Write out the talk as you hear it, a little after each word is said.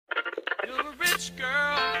You're a rich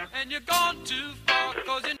girl, and you're gone too far,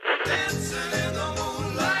 'cause you're dancing in the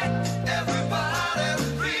moonlight. Everybody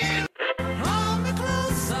free. Hold me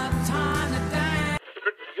closer, time to dance.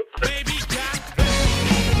 Baby Jack.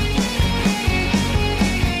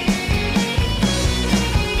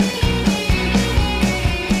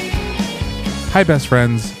 Hi, best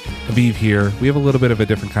friends. Aviv here. We have a little bit of a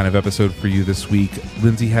different kind of episode for you this week.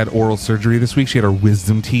 Lindsay had oral surgery this week. She had her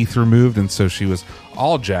wisdom teeth removed, and so she was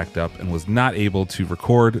all jacked up and was not able to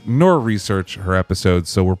record nor research her episode.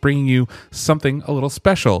 So we're bringing you something a little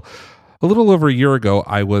special. A little over a year ago,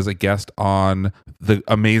 I was a guest on the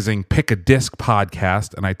amazing Pick a Disc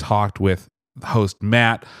podcast, and I talked with host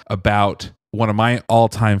Matt about one of my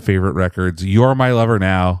all-time favorite records, You're My Lover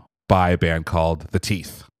Now, by a band called The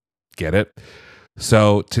Teeth. Get it?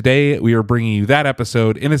 So today we are bringing you that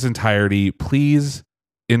episode in its entirety. Please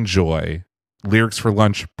enjoy Lyrics for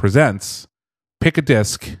Lunch presents Pick a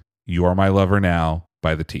Disc, You Are My Lover Now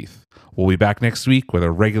by The Teeth. We'll be back next week with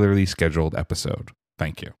a regularly scheduled episode.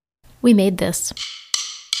 Thank you. We made this.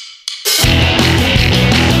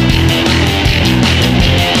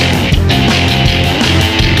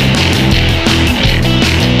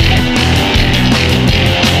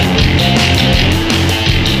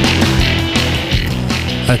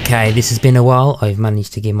 Okay, this has been a while. I've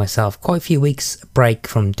managed to give myself quite a few weeks break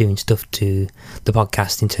from doing stuff to the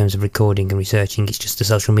podcast in terms of recording and researching. It's just the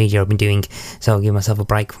social media I've been doing, so I'll give myself a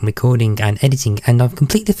break from recording and editing, and I've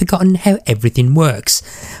completely forgotten how everything works.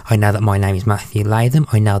 I know that my name is Matthew Latham.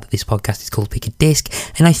 I know that this podcast is called Pick a Disc,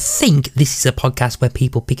 and I think this is a podcast where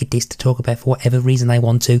people pick a disc to talk about for whatever reason they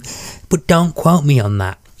want to, but don't quote me on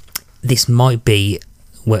that. This might be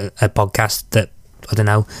a podcast that, I don't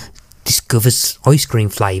know, discovers ice cream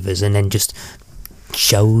flavours and then just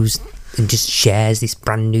shows and just shares this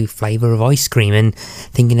brand new flavour of ice cream, and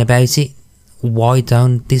thinking about it, why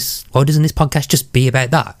doesn't this podcast just be about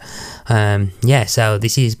that? So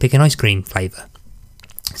this is Pick an Ice Cream flavour.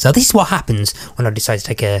 So this is what happens when I decide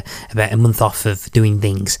to take about a month off of doing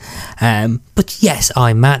things. But yes,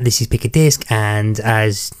 I'm Matt, this is Pick a Disc, and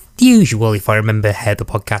as usual, if I remember how the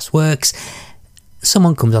podcast works,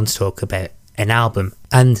 someone comes on to talk about an album,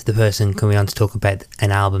 and the person coming on to talk about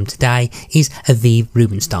an album today is Aviv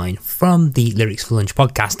Rubenstein from the Lyrics for Lunch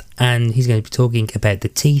podcast, and he's going to be talking about The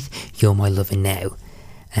Teeth, You're My Lover Now.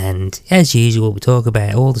 And as usual, we talk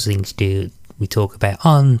about all the things we talk about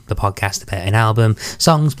on the podcast about an album,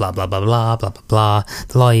 songs, blah blah blah blah blah blah blah,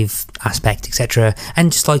 the live aspect, etc.,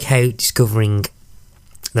 and just like how discovering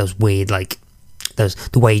those weird,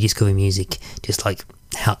 the way you discover music, just like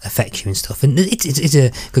how it affects you and stuff. And it's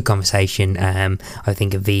a good conversation. I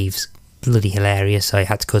think Aviv's bloody hilarious. I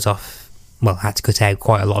had to cut out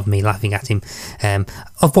quite a lot of me laughing at him,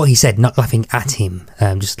 of what he said, not laughing at him,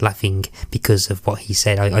 just laughing because of what he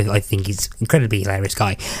said. I think he's an incredibly hilarious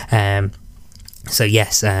guy. So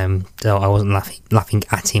yes, so I wasn't laughing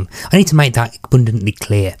at him. I need to make that abundantly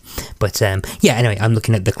clear. But anyway, I'm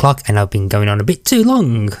looking at the clock and I've been going on a bit too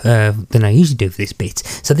long than I usually do for this bit.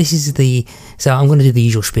 So I'm going to do the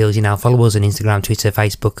usual spiels, follow us on Instagram, Twitter,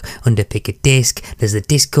 Facebook under Pick a Disc. There's the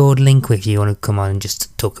Discord link if you want to come on and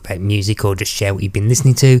just talk about music or just share what you've been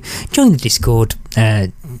listening to. Join the Discord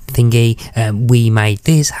thingy. We made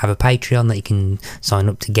this, have a Patreon that you can sign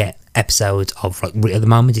up to get episodes of, at the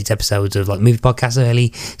moment it's episodes of movie podcasts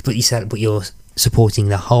early, but you're supporting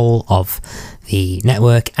the whole of the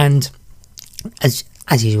network. And as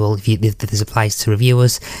usual, if there's a place to review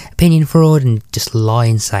us, opinion fraud, and just lie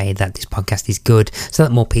and say that this podcast is good, so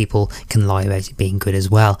that more people can lie about it being good as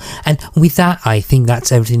well. And with that, I think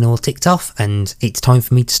that's everything all ticked off, and it's time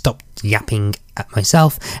for me to stop yapping at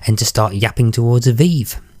myself and to start yapping towards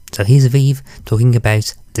Aviv. So here's Aviv talking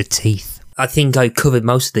about The Teeth. I think I covered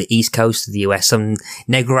most of the east coast of the US. I'm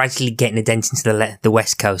now gradually getting a dent into the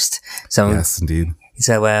west coast. So yes, indeed.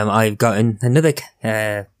 So I've got another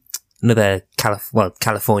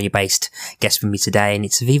California-based guest for me today, and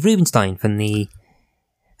it's Aviv Rubenstein from the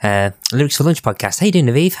Lyrics for Lunch podcast. How you doing,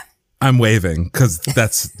 Aviv? I'm waving because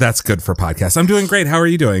that's good for podcasts. I'm doing great. How are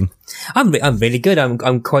you doing? I'm really good.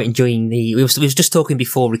 I'm quite enjoying we was just talking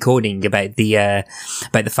before recording about the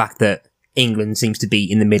fact that England seems to be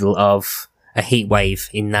in the middle of a heat wave,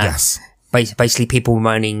 in that yes. Basically people were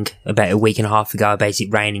moaning about a week and a half ago about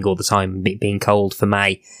it raining all the time, it being cold for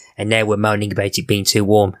May, and now we're moaning about it being too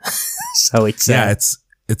warm. So it's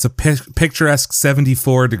it's a picturesque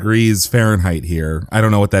 74 degrees Fahrenheit here. I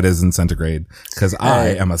don't know what that is in centigrade because I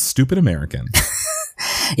am a stupid American.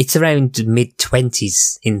 It's around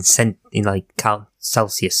mid-20s in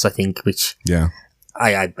Celsius, I think, which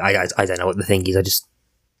I don't know what the thing is. I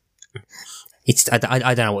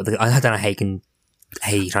don't know how you can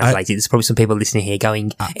how you translate it. There's probably some people listening here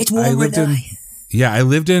going, "It's warmer than." Yeah, I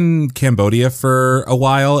lived in Cambodia for a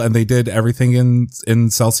while, and they did everything in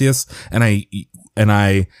Celsius, and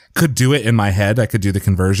I could do it in my head. I could do the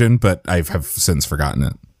conversion, but I have since forgotten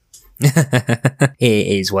it. It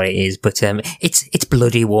is what it is, but it's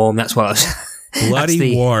bloody warm. That's what I was.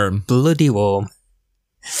 Warm. Bloody warm.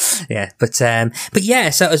 Yeah, but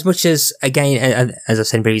yeah. So as much as, again, as I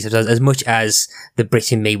said previously, as much as the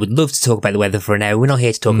Brit in me would love to talk about the weather for an hour, we're not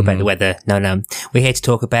here to talk about the weather. No, we're here to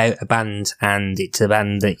talk about a band, and it's a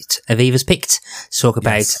band that Aviva's picked to talk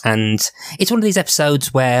about. Yes. And it's one of these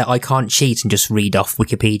episodes where I can't cheat and just read off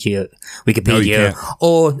Wikipedia,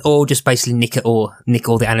 or just basically nick all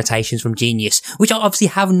the annotations from Genius, which I obviously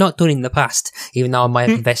have not done in the past, even though I might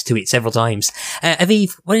have invested to it several times.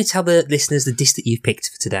 Aviv, why don't you tell the listeners the disc that you've picked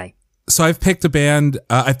for today? So I've picked a band,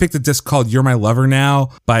 I've picked a disc called You're My Lover Now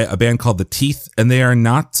by a band called The Teeth, and they are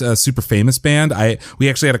not a super famous band. We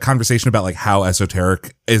actually had a conversation about like how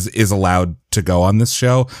esoteric is allowed to go on this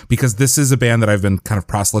show, because this is a band that I've been kind of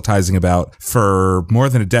proselytizing about for more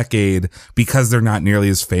than a decade, because they're not nearly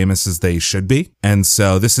as famous as they should be. And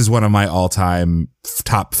so this is one of my all-time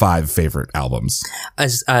top 5 favorite albums.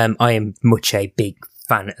 As I am much a big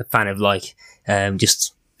fan of like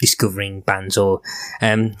just discovering bands, or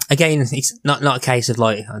again, it's not a case of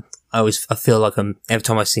like I feel like every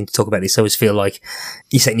time I seem to talk about this, I always feel like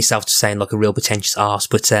you're setting yourself to sound like a real pretentious arse,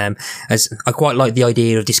 but as I quite like the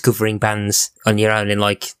idea of discovering bands on your own, and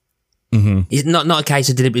like it's not a case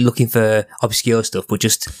of deliberately looking for obscure stuff, but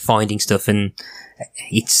just finding stuff. And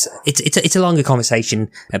it's a longer conversation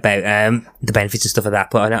about the benefits and stuff like that,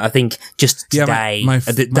 but I think just today, my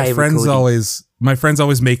friends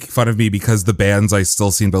always make fun of me because the bands I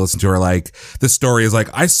still seem to listen to are like, the story is like,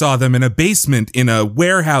 I saw them in a basement in a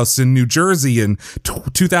warehouse in New Jersey in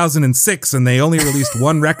 2006, and they only released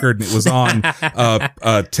one record, and it was on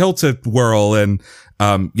Tilt-A-Whirl. And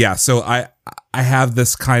so I have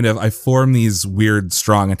this kind of, I form these weird,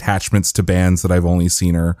 strong attachments to bands that I've only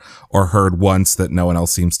seen or heard once that no one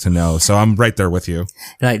else seems to know. So I'm right there with you.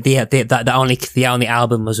 Like the only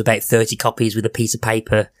album was about 30 copies with a piece of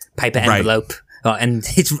paper envelope. Right. And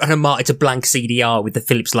it's a blank CDR with the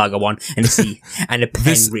Philips logo on, and a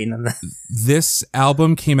pen written on that. This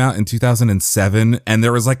album came out in 2007, and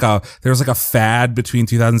there was like a fad between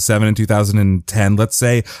 2007 and 2010, let's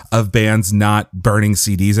say, of bands not burning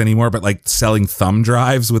CDs anymore, but like selling thumb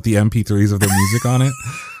drives with the MP3s of their music on it.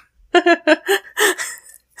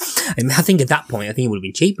 And I think at that point, it would have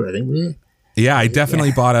been cheaper. I think, wouldn't it? Yeah, I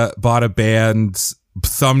definitely bought a band's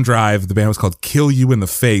thumb drive. The band was called Kill You in the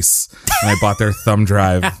Face, and I bought their thumb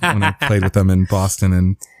drive when I played with them in Boston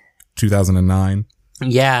in 2009.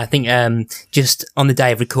 Yeah, I think just on the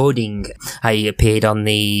day of recording, I appeared on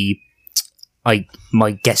my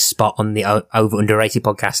guest spot on the Over Underrated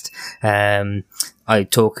podcast. I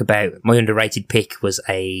talk about my underrated pick was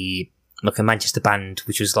a Manchester band,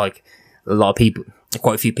 which was like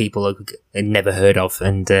quite a few people had never heard of,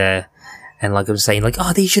 and like I was saying, like,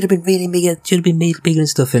 oh, these should have been really bigger, bigger and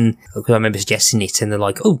stuff. And I remember suggesting it, and they're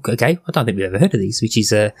like, oh, okay, I don't think we've ever heard of these, which is,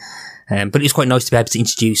 but it was quite nice to be able to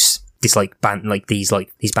introduce this like band, like these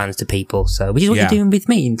bands to people. So, which is what you're doing with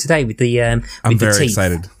me today with the, I'm very Teeth.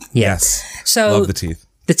 Excited. Yeah. Yes. So, love the Teeth.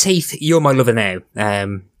 The Teeth, You're My Lover Now.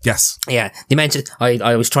 Yes. Yeah. The amount of,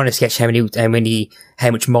 I was trying to sketch how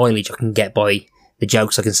much mileage I can get by the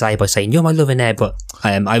jokes I can say by saying "You're my lover now," but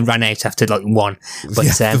I ran out after like one. But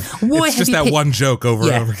why it's just that one joke over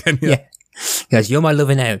and over again? Yeah, guys, "You're my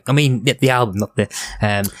lover now." I mean, the album, not the.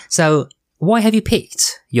 So, why have you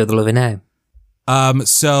picked "You're the Lover Now"?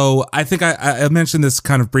 So I think I mentioned this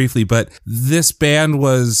kind of briefly, but this band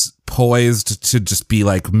was poised to just be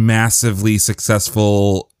like massively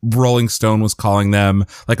successful. Rolling Stone was calling them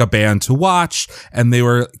like a band to watch, and they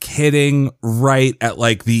were hitting right at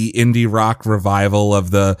like the indie rock revival of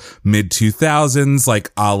the mid 2000s,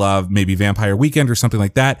 like a la maybe Vampire Weekend or something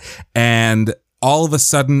like that. And all of a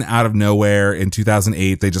sudden, out of nowhere in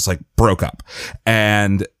 2008, they just like broke up.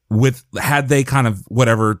 And had they kind of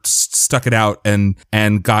whatever stuck it out and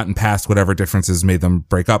gotten past whatever differences made them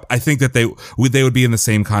break up, I think that they would be in the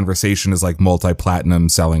same conversation as like multi-platinum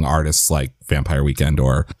selling artists like Vampire Weekend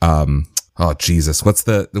or oh Jesus, what's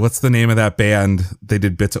the name of that band? They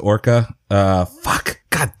did Bit to Orca. Fuck,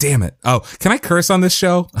 god damn it. Oh, can I curse on this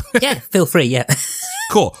show? Yeah, feel free. Yeah.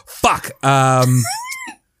 Cool. Fuck.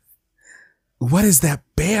 What is that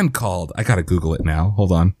band called? I gotta Google it now.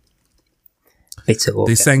 Hold on.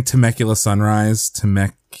 They sang Temecula Sunrise, and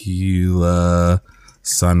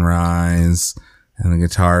the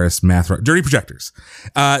guitarist Dirty Projectors.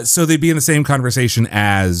 So they'd be in the same conversation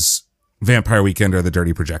as Vampire Weekend or the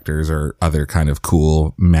Dirty Projectors or other kind of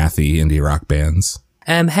cool mathy indie rock bands.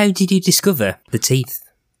 How did you discover the Teeth?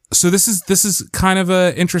 So this is kind of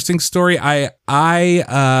a interesting story. I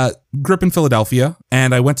grew up in Philadelphia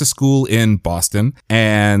and I went to school in Boston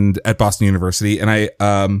and at Boston University, and I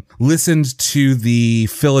listened to the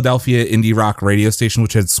Philadelphia indie rock radio station,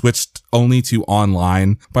 which had switched only to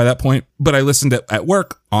online by that point. But I listened at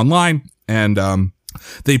work online, and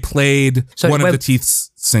they played of the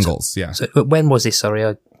Teeth's singles. Yeah. So when was this?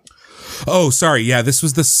 Sorry. Oh, sorry. Yeah, this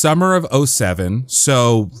was the summer of 2007.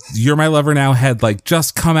 So You're My Lover Now had like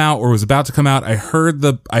just come out or was about to come out. I heard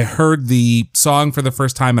the song for the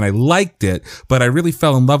first time and I liked it, but I really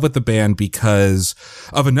fell in love with the band because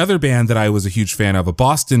of another band that I was a huge fan of, a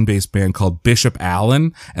Boston-based band called Bishop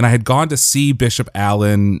Allen. And I had gone to see Bishop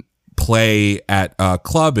Allen play at a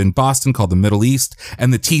club in Boston called the Middle East,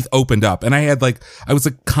 and the Teeth opened up, and I was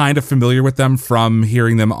kind of familiar with them from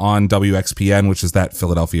hearing them on WXPN, which is that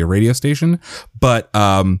Philadelphia radio station, but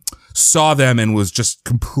saw them and was just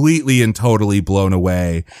completely and totally blown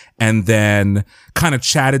away, and then kind of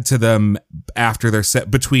chatted to them after their set,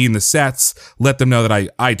 between the sets, let them know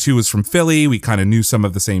that I too was from Philly. We kind of knew some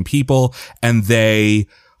of the same people, and they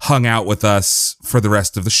hung out with us for the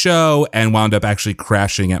rest of the show and wound up actually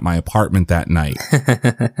crashing at my apartment that night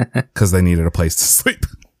because they needed a place to sleep.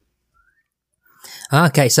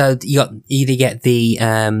 Okay, so you did get the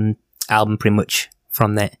album pretty much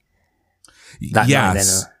from that night then?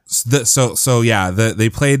 So they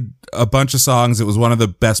played a bunch of songs. It was one of the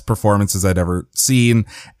best performances I'd ever seen,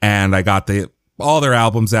 and I got all their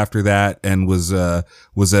albums after that and was an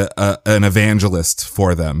evangelist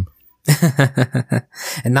for them.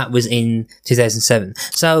 And that was in 2007.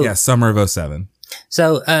 So yeah, summer of 2007.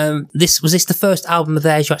 So this was the first album of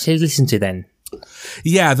theirs you actually listened to then?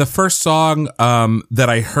 Yeah, the first song that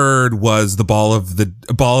I heard was the Ball of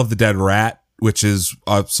the Dead Rat, which is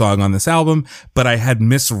a song on this album, but I had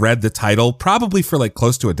misread the title probably for like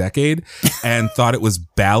close to a decade and thought it was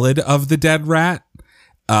Ballad of the Dead Rat.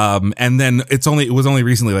 And then it was only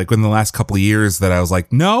recently, like within the last couple of years, that I was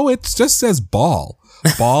like, no, it just says Ball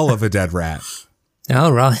of a Dead Rat.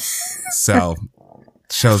 All right. So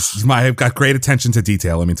shows I've got great attention to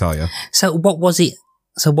detail, let me tell you. So what was it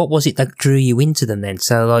that drew you into them then?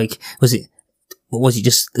 So like, was it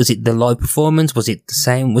the live performance? Was it the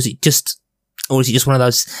same? Was it just one of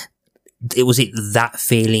those, was it that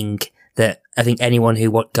feeling that I think anyone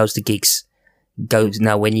who goes to gigs goes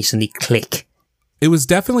now when you suddenly click? It was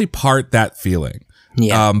definitely part that feeling.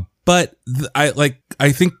 Yeah. But I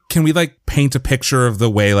think, can we like paint a picture of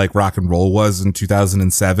the way like rock and roll was in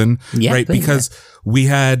 2007? Yeah, right. Because we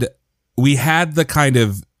had the kind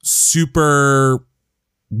of super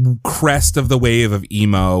crest of the wave of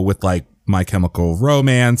emo with like My Chemical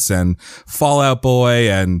Romance and Fall Out Boy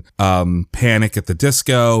and Panic at the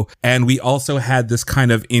Disco. And we also had this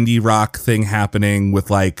kind of indie rock thing happening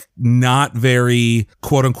with like not very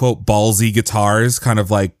quote unquote ballsy guitars, kind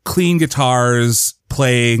of like clean guitars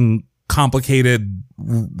playing complicated,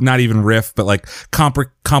 not even riff, but like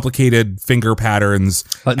complicated finger patterns,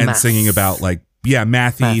 like and math. Singing about like, yeah,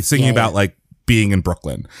 mathy, singing about like being in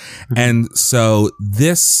Brooklyn. Mm-hmm. And so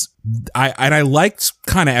I liked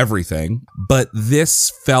kind of everything, but this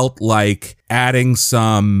felt like adding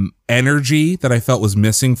some energy that I felt was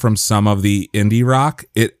missing from some of the indie rock.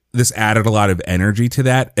 This added a lot of energy to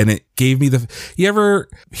that, and it gave me you ever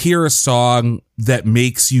hear a song that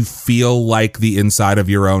makes you feel like the inside of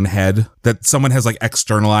your own head, that someone has like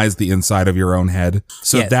externalized the inside of your own head?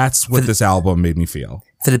 So yeah, that's what this album made me feel.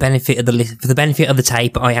 For the benefit of the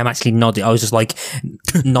tape, I am actually nodding. I was just like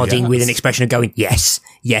nodding with an expression of going, yes,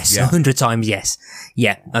 100 times, yes.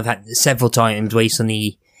 Yeah, I've had several times where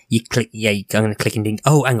suddenly you click, I'm going to click and think,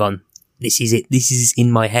 oh, hang on, this is it. This is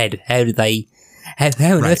in my head. How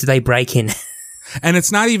on earth did they break in? And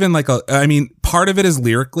it's not even like part of it is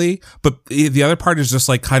lyrically, but the other part is just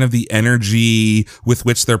like kind of the energy with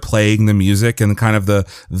which they're playing the music and kind of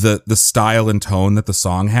the style and tone that the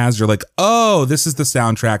song has. You're like, oh, this is the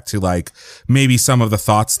soundtrack to like maybe some of the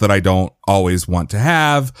thoughts that I don't always want to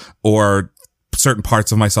have, or certain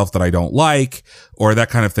parts of myself that I don't like, or that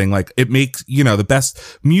kind of thing. Like it makes, the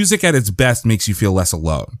best music at its best makes you feel less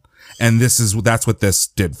alone. And that's what this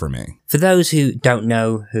did for me. For those who don't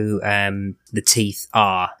know who the Teeth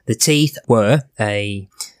are, the Teeth were a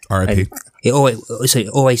R.I.P. It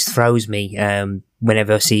always throws me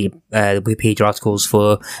whenever I see Wikipedia articles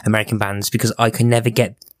for American bands, because I never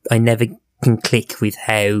can click with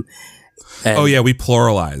how. We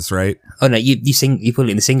pluralize, right? Oh no, you put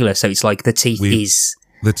it in the singular, so it's like the Teeth is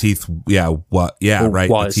the Teeth. Yeah, what? Yeah, right.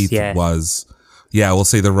 Was, the Teeth was. Yeah, we'll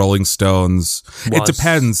say the Rolling Stones. It Was.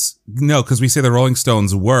 depends. No, because we say the Rolling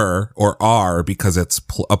Stones were or are because it's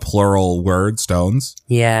a plural word, stones.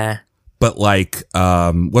 Yeah. But like,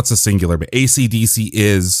 what's a singular? But AC/DC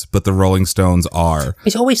is, but the Rolling Stones are.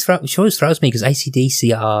 It always throws me because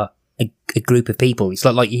AC/DC are a group of people. It's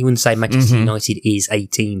like you wouldn't say Manchester United is a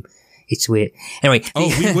team. It's weird. Anyway.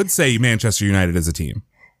 We would say Manchester United is a team.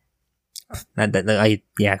 My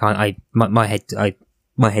head,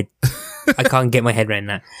 I can't get my head around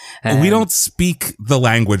that. We don't speak the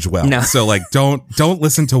language well. No. So like, don't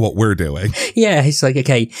listen to what we're doing. Yeah, it's like,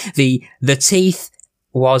 okay, the Teeth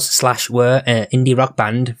were an indie rock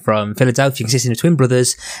band from Philadelphia consisting of twin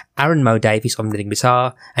brothers, Aaron Mo Davis on rhythm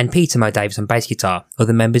guitar and Peter Mo Davis on bass guitar.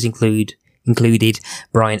 Other members included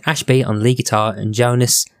Brian Ashby on lead guitar and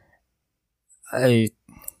Jonas,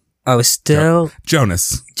 Jonas,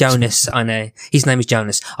 I know. His name is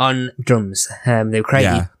Jonas, on drums. They were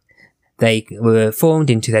created. Yeah. They were formed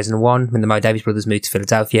in 2001 when the Mo Davis brothers moved to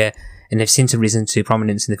Philadelphia and have since arisen to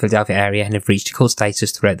prominence in the Philadelphia area and have reached cult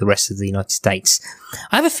status throughout the rest of the United States.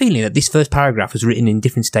 I have a feeling that this first paragraph was written in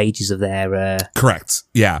different stages of their... Correct.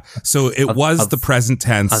 Yeah. So it was the present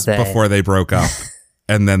tense before they broke up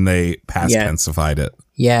and then they past tensified it.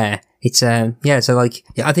 Yeah. It's, so like,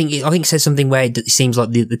 I think it says something where it seems like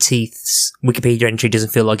the Teeth's Wikipedia entry doesn't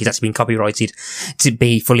feel like it's actually been copyrighted to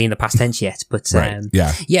be fully in the past tense yet, but, right.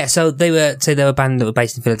 Yeah, so they were a band that were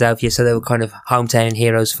based in Philadelphia, so they were kind of hometown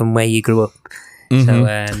heroes from where you grew up. So,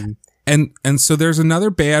 And so there's another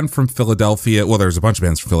band from Philadelphia. Well, there's a bunch of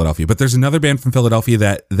bands from Philadelphia, but there's another band from Philadelphia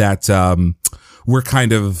that were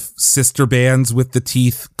kind of sister bands with the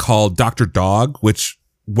Teeth called Dr. Dog, which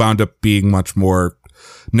wound up being much more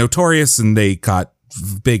notorious, and they got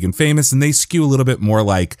big and famous, and they skew a little bit more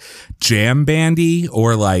like jam bandy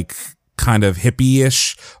or like kind of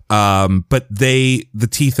hippie-ish. But the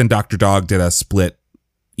Teeth and Dr. Dog did a split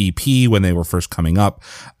EP when they were first coming up.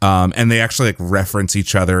 And they actually like reference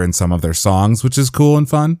each other in some of their songs, which is cool and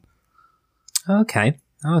fun. Okay.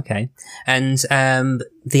 And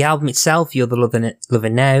the album itself, You're the Lover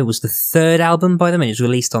Now, was the third album by them, and it was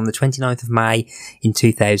released on the 29th of May in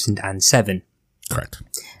 2007. Correct.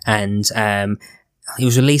 And it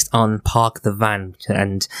was released on Park the Van,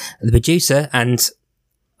 and the producer, and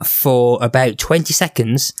for about 20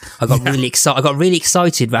 seconds, I got really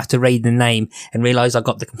excited after reading the name and realised I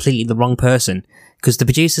got completely the wrong person, because the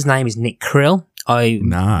producer's name is Nick Krill.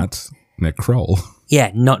 Not Nick Kroll.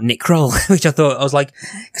 Yeah, not Nick Kroll, which I was like,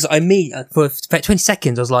 because for about 20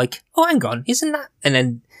 seconds, I was like, oh, hang on, isn't that? And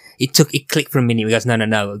then it clicked for a minute. He goes, no,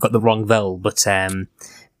 I got the wrong vowel, but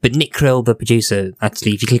Nick Krill, the producer,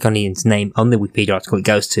 actually, if you click on his name on the Wikipedia article, it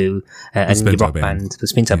goes to an indie rock band, the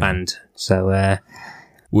Spinto Band. So,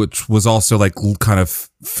 which was also like kind of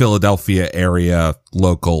Philadelphia area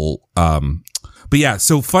local. But yeah,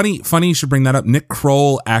 so funny you should bring that up. Nick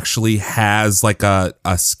Kroll actually has like a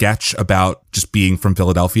sketch about just being from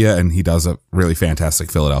Philadelphia, and he does a really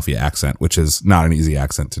fantastic Philadelphia accent, which is not an easy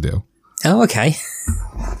accent to do. Oh, okay.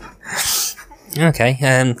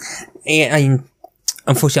 Okay. Yeah,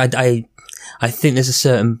 unfortunately, I think there's a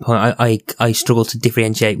certain point I struggle to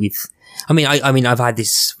differentiate with. I mean, I've had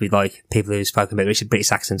this with like people who've spoken about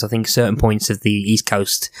British accents. I think certain points of the East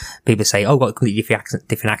Coast, people say, "Oh, got completely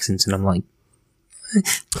different accents," and I'm like,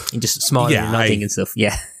 and just smiling and nodding and stuff.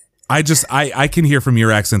 Yeah. I can hear from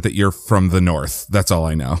your accent that you're from the North. That's all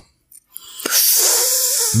I know.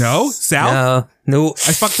 No? South? No.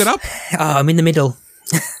 I fucked it up? Oh, I'm in the middle.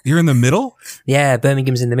 You're in the middle? Yeah,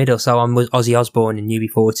 Birmingham's in the middle, so I'm with Ozzy Osbourne and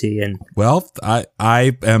UB40 and... Well,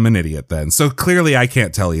 I am an idiot then. So clearly I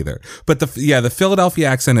can't tell either. But the Philadelphia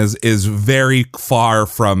accent is very far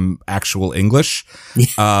from actual English.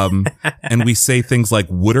 And we say things like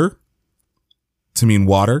wooder to mean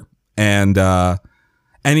water, and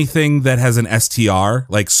anything that has an STR,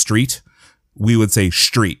 like street, we would say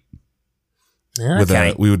street.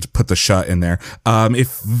 Okay. We would put the shut in there.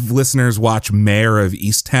 If listeners watch Mayor of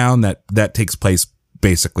Easttown, that takes place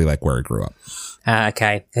basically like where I grew up.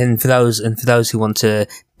 Okay. And for those who want a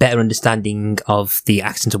better understanding of the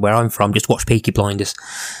accent of where I'm from, just watch Peaky Blinders.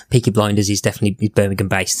 Peaky Blinders is definitely Birmingham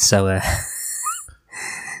based, so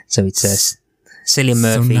it's Cillian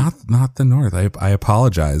Murphy. So not the North. I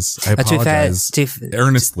apologize. I apologize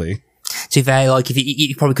earnestly. To be fair, like, if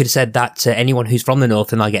you probably could have said that to anyone who's from the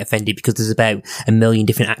North and I get offended, because there's about 1 million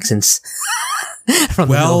different accents from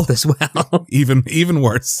the North as well. Even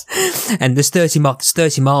worse. And there's 30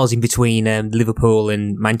 miles in between Liverpool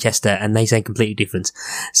and Manchester, and they sound completely different.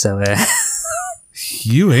 So,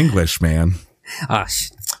 you English, man.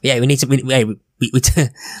 Yeah, we need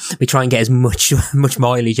we try and get as much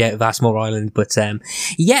mileage out of our small island. But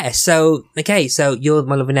yeah, so okay, so You're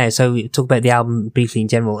My Lover Now. So we talk about the album briefly in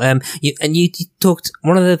general. You talked,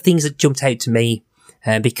 one of the things that jumped out to me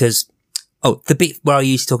because the bit where I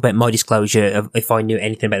used to talk about my disclosure of if I knew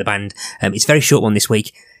anything about the band, it's a very short one this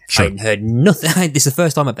week. Sure. I hadn't heard nothing. This is the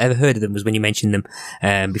first time I've ever heard of them was when you mentioned them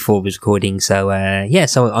before we was recording. So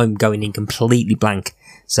so I'm going in completely blank.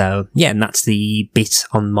 So yeah, and that's the bit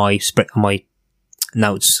on my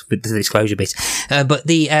notes with the disclosure bit. But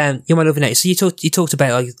the You're My Lover Now. So you talked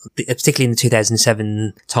about, like, particularly in the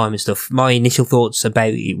 2007 time and stuff. My initial thoughts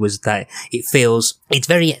about it was that it's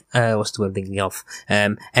very what's the word I'm thinking of?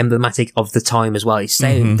 Emblematic of the time as well.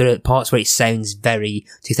 There are parts where it sounds very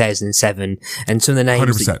 2007, and some of the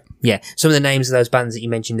names 100%. Some of the names of those bands that you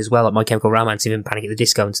mentioned as well, like My Chemical Romance, even Panic at the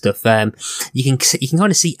Disco and stuff. You can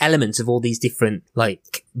kind of see elements of all these different,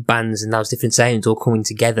 like, bands and those different sounds all coming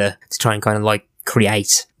together to try and kind of, like,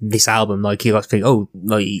 create this album. Like, you got to think,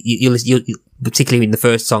 you particularly in the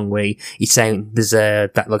first song where there's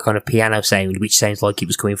that like kind of piano sound which sounds like it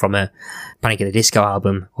was coming from a Panic at the Disco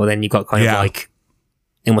album, or then you've got kind of like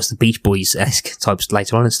almost the Beach Boys-esque types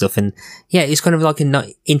later on and stuff, and yeah, it's kind of like an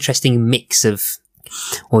interesting mix of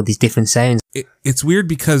all these different sounds. It's weird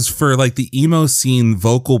because for like the emo scene,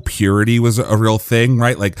 vocal purity was a real thing,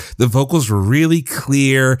 right? Like the vocals were really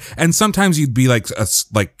clear, and sometimes you'd be like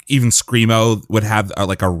even screamo would have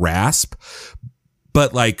like a rasp,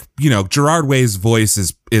 but like, you know, Gerard Way's voice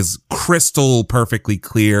is crystal perfectly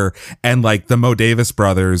clear, and like the Mo Davis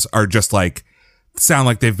brothers are just like sound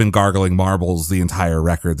like they've been gargling marbles the entire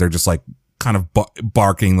record. They're just like kind of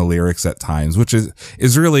barking the lyrics at times, which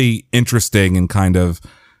is really interesting and kind of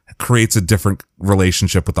creates a different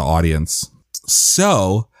relationship with the audience.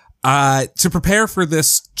 So, to prepare for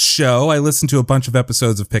this show, I listened to a bunch of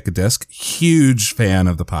episodes of Pick a Disc. Huge fan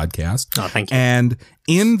of the podcast. Oh, thank you. And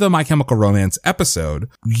in the My Chemical Romance episode,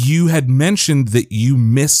 you had mentioned that you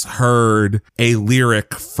misheard a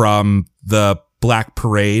lyric from the Black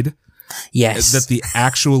Parade. Yes. That the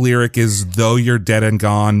actual lyric is, though you're dead and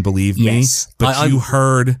gone, believe me. But you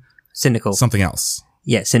heard Cynical. Something else.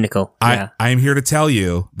 Yeah, Cynical. I am here to tell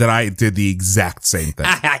you that I did the exact same thing.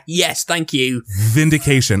 Yes, thank you.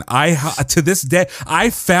 Vindication. To this day, I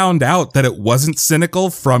found out that it wasn't Cynical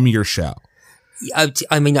from your show.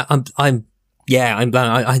 I mean, I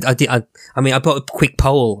put a quick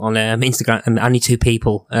poll on Instagram, and only 2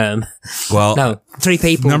 people. No, 3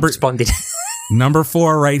 people responded. Number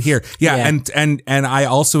 4 right here. Yeah. And I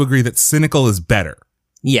also agree that Cynical is better.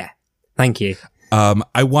 Yeah. Thank you.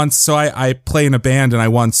 I play in a band, and I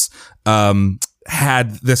once,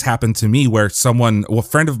 had this happen to me where a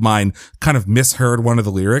friend of mine kind of misheard one of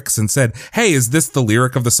the lyrics and said, "Hey, is this the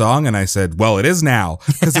lyric of the song?" And I said, "Well, it is now,"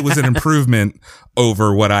 because it was an improvement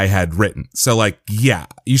over what I had written. So like, yeah,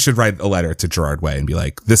 you should write a letter to Gerard Way and be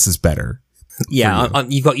like, "This is better." Yeah,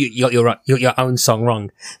 you got your own song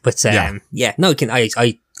wrong, but no, that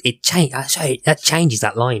changes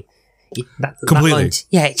that line. Completely.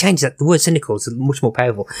 It changes that. The word cynical is much more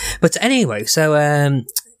powerful. But anyway, so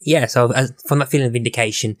from that feeling of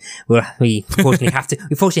vindication, we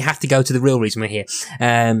unfortunately have to go to the real reason we're here.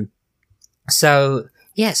 So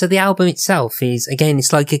the album itself is, again,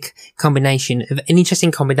 it's like an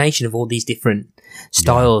interesting combination of all these different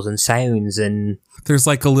styles and sounds, and there's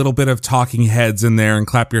like a little bit of Talking Heads in there, and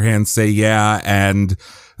Clap Your Hands, Say Yeah, and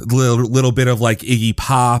little bit of like Iggy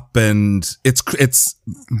Pop, and it's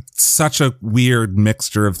such a weird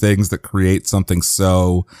mixture of things that create something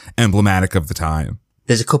so emblematic of the time.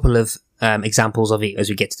 There's a couple of examples of it as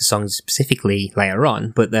we get to the songs specifically later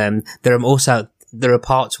on, but there are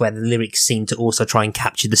parts where the lyrics seem to also try and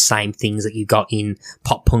capture the same things that you got in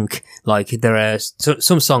pop punk. Like, there are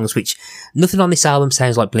some songs which nothing on this album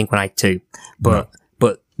sounds like Blink-182, but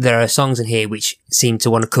there are songs in here which seem to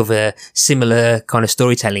want to cover similar kind of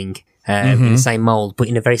storytelling in the same mold, but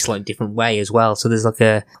in a very slightly different way as well. So there's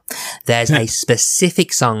a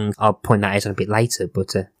specific song, I'll point that out on a bit later,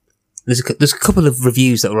 but there's a couple of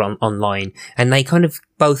reviews that were online, and they kind of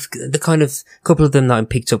couple of them that I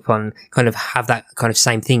picked up on kind of have that kind of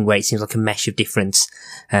same thing where it seems like a mesh of different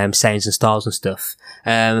sounds and styles and stuff.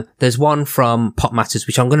 There's one from Pop Matters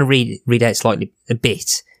which I'm going to read out slightly a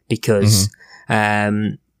bit, because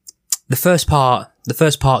the first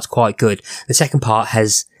part's quite good. The second part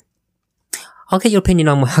has, I'll get your opinion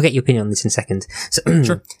on this in a second. So,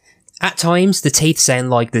 sure. At times, the teeth sound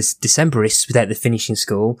like the Decemberists without the finishing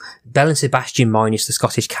school, Belle and Sebastian minus the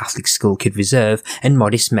Scottish Catholic school Kid Reserve, and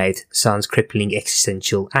Modest Mouth sans crippling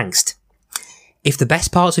existential angst. If the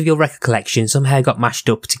best parts of your record collection somehow got mashed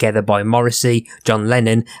up together by Morrissey, John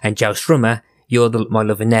Lennon, and Joe Strummer, my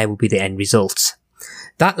lover now will be the end result.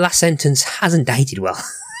 That last sentence hasn't dated well.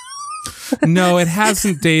 No, it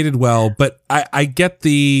hasn't dated well, but I get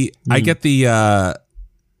the idea,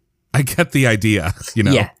 you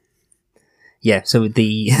know. Yeah. So with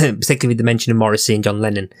particularly with the mention of Morrissey and John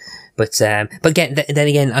Lennon, but again, then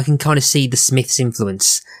again, I can kind of see the Smiths'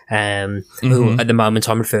 influence, who at the moment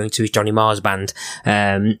I'm referring to as Johnny Marr's band.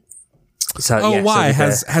 Why?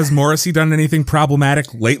 Has Morrissey done anything problematic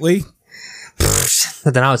lately? I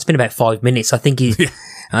don't know. It's been about 5 minutes. I think he's,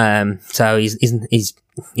 so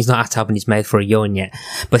he's not had to open his mouth for a yawn yet.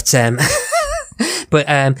 But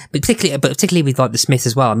particularly with like the Smiths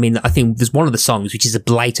as well. I mean, I think there's one of the songs which is a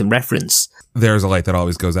blatant reference. There's a light that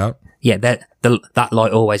always goes out. Yeah, that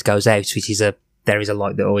light always goes out, which is there is a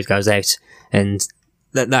light that always goes out, and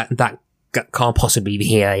that can't possibly be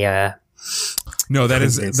here. Yeah. No, that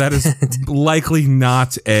is likely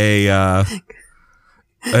not a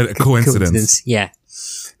coincidence. Yeah,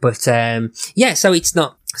 but so it's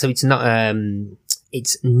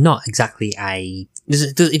not exactly a.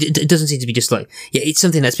 It doesn't seem to be just like it's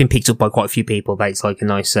something that's been picked up by quite a few people. That it's like a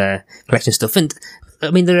nice collection of stuff, and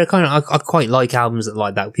I mean there are kind of I quite like albums that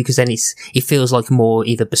like that because then it feels like more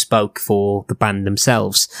either bespoke for the band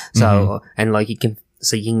themselves. So and like you can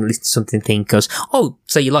listen to something and think goes, oh,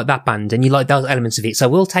 so you like that band and you like those elements of it. So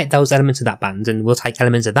we'll take those elements of that band and we'll take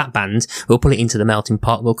elements of that band. We'll put it into the melting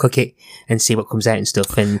pot. We'll cook it and see what comes out and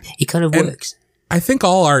stuff. And it kind of works. I think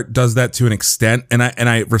all art does that to an extent, and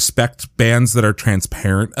I respect bands that are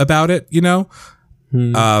transparent about it, you know?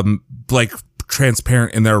 Like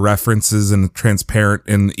transparent in their references and transparent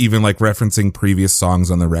in even like referencing previous songs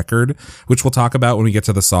on the record, which we'll talk about when we get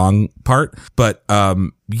to the song part. But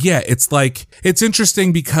it's like, it's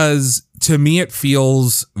interesting because to me it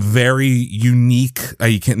feels very unique.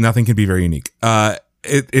 Nothing can be very unique.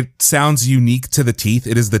 It sounds unique to the Teeth.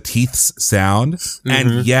 It is the Teeth's sound.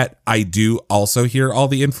 And yet I do also hear all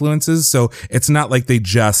the influences. So it's not like they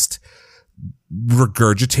just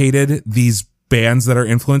regurgitated these bands that are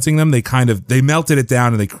influencing them. They melted it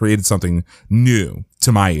down and they created something new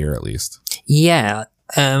to my ear, at least. Yeah.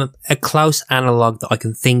 A close analog that I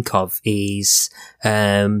can think of is,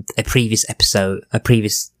 on the previous episode,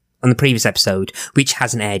 which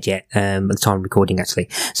hasn't aired yet, at the time of recording, actually.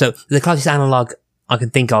 So the closest analog I can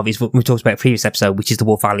think of is what we talked about in a previous episode, which is the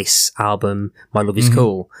Wolf Alice album, My Love Is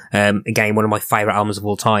Cool. Again, one of my favourite albums of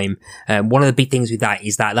all time. One of the big things with that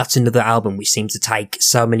is that that's another album which seems to take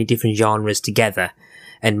so many different genres together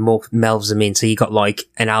and melds them in. So you got like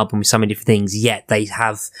an album with so many different things, yet they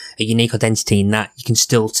have a unique identity in that you can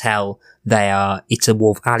still tell it's a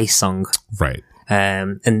Wolf Alice song. Right.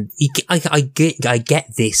 And I get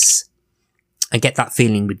this. I get that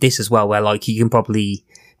feeling with this as well, where like you could probably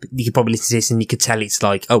listen to this and you could tell it's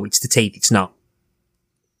like, oh, it's the Teeth. It's not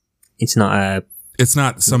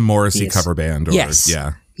some Morrissey cover band. Or, yes.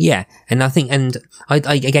 Yeah. Yeah. And I think, and I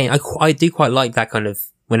do quite like that kind of,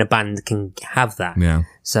 when a band can have that. Yeah.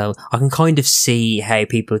 So I can kind of see how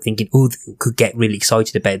people are thinking, oh, they could get really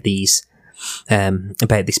excited about these,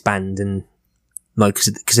 about this band, and like,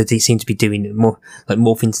 cause they seem to be doing more, like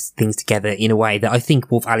morphing things together in a way that I think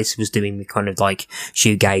Wolf Alice was doing with kind of like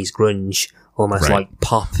shoegaze, grunge, almost like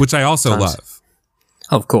pop. Which I also love.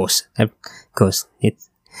 Oh, of course.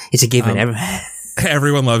 It's a given.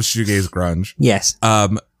 Everyone loves shoegaze grunge. Yes.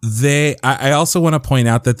 I also want to point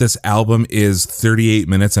out that this album is 38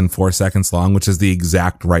 minutes and 4 seconds long, which is the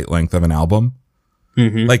exact right length of an album.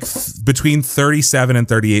 Like between 37 and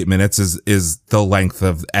 38 minutes is the length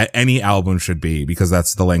of any album should be, because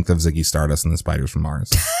that's the length of Ziggy Stardust and the Spiders from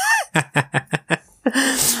Mars.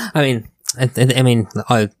 I mean,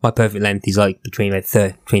 my perfect length is like between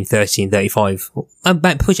 30 and 35. I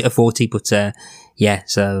might push it to 40, but yeah.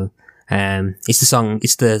 So it's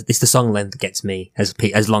the song length that gets me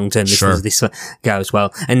as long term listeners as this go as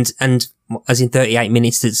well. And as in 38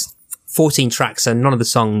 minutes, there's 14 tracks, and none of the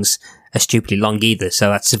songs are stupidly long either. So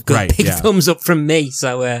that's a good big thumbs up from me.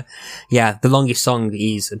 So yeah, the longest song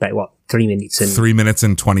is about 3 minutes and 3 minutes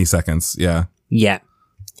and 20 seconds. Yeah. Yeah.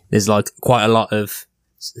 There's like quite a lot of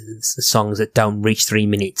songs that don't reach 3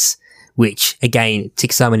 minutes, which again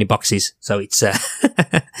ticks so many boxes. So it's so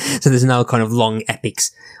there's no kind of long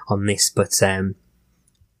epics on this, but I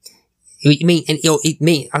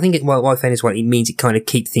think what I found is what it means. It kind of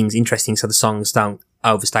keeps things interesting, so the songs don't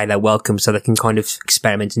overstay their welcome, so they can kind of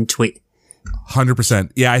experiment and tweak. 100%.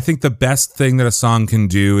 Yeah, I think the best thing that a song can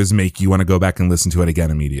do is make you want to go back and listen to it again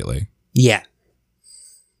immediately. Yeah.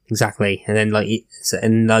 Exactly. And then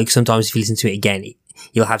sometimes if you listen to it again,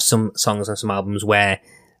 you'll have some songs on some albums where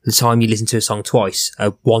the time you listen to a song twice,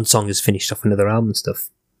 one song has finished off another album and stuff.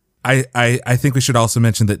 I think we should also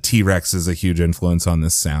mention that T-Rex is a huge influence on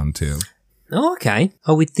this sound too. Oh, okay.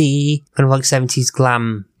 Oh, with the kind of like 70s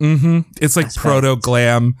glam. Mm-hmm. It's like aspect. proto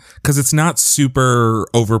glam because it's not super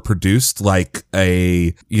overproduced like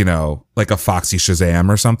like a Foxy Shazam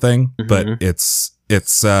or something, but it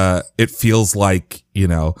feels like,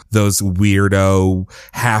 those weirdo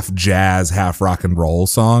half jazz, half rock and roll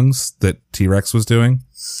songs that T-Rex was doing.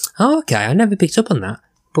 Oh, okay. I never picked up on that.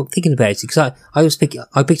 But thinking about it, because I picked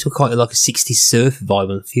up quite like a 60s surf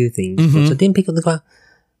vibe on a few things, but I didn't pick up the glam.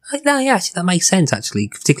 No, yeah, actually, that makes sense, actually,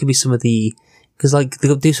 particularly with some of the, because like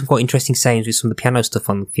they do some quite interesting sounds with some of the piano stuff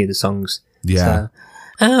on a few of the songs. Yeah.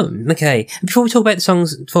 So, okay. Before we talk about the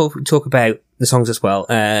songs as well,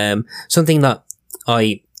 something that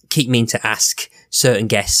I keep meaning to ask certain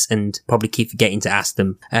guests and probably keep forgetting to ask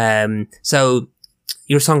them. So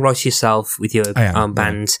you're a songwriter yourself with your own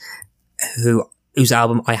band, whose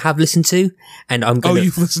album I have listened to, and I'm gonna. Oh,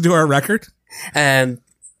 you've listened to our record?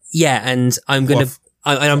 Yeah, and I'm gonna.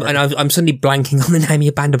 I'm suddenly blanking on the name of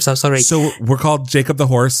your band. I'm so sorry. So we're called Jacob the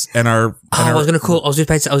Horse, and I was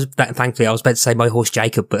about to say my horse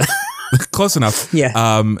Jacob, but close enough.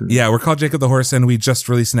 Yeah. We're called Jacob the Horse, and we just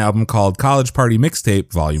released an album called College Party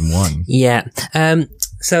Mixtape Volume 1. Yeah.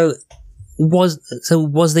 So was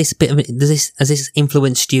this a bit of has this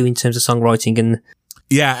influenced you in terms of songwriting and?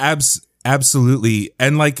 Yeah, absolutely.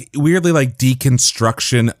 And like weirdly like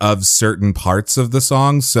deconstruction of certain parts of the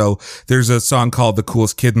song. So there's a song called The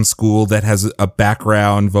Coolest Kid in School that has a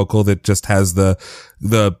background vocal that just has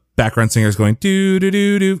the background singers going do do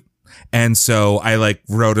do do. And so I like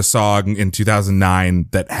wrote a song in 2009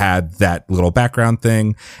 that had that little background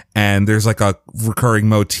thing. And there's like a recurring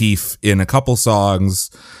motif in a couple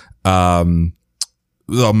songs. A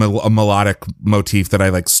melodic motif that I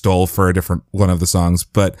like stole for a different one of the songs.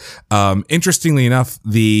 But, interestingly enough,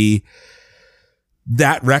 that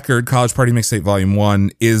record, College Party Mixtape Volume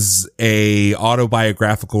 1, is a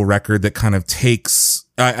autobiographical record that kind of takes,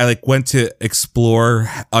 I like went to explore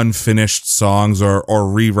unfinished songs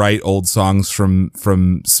or rewrite old songs from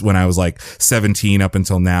when I was like 17 up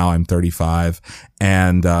until now. I'm 35.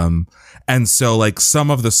 And so like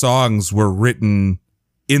some of the songs were written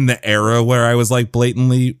in the era where I was like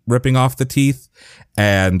blatantly ripping off the teeth.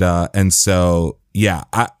 And so, yeah,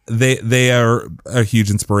 they are a huge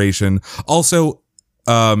inspiration. Also,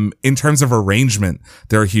 in terms of arrangement,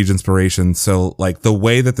 they're a huge inspiration. So like the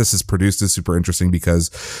way that this is produced is super interesting because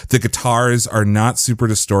the guitars are not super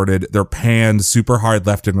distorted. They're panned super hard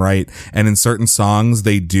left and right. And in certain songs,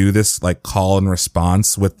 they do this like call and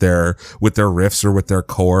response with their riffs or with their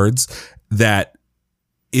chords that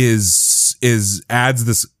adds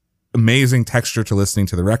this amazing texture to listening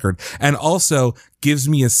to the record and also gives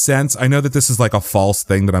me a sense. I know that this is like a false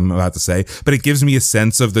thing that I'm about to say, but it gives me a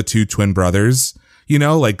sense of the two twin brothers,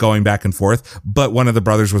 like going back and forth, but one of the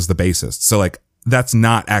brothers was the bassist. So like that's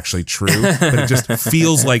not actually true, but it just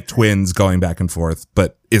feels like twins going back and forth,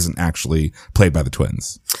 but isn't actually played by the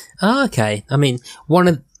twins. Oh, okay. I mean, one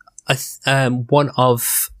of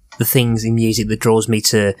the things in music that draws me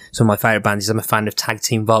to some of my favourite bands is I'm a fan of tag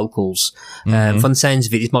team vocals. From the sounds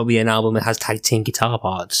of it, this might be an album that has tag team guitar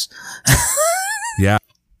parts. Yeah.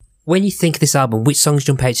 When you think of this album, which songs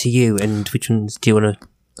jump out to you and which ones do you want to...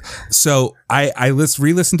 So I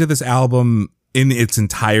re-listened to this album in its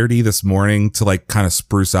entirety this morning to like kind of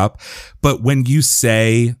spruce up. But when you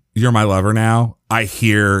say You're My Lover Now, I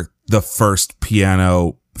hear the first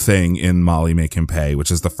piano thing in Molly Make Him Pay, which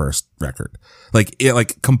is the first record. Like it,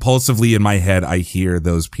 like compulsively in my head, I hear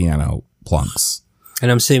those piano plunks. And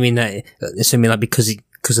I'm assuming that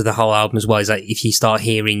because of the whole album as well, is like if you start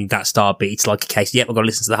hearing that start beat, it's like a case, yep, I've got to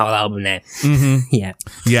listen to the whole album now. Mm-hmm. Yeah.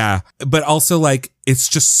 Yeah. But also like, it's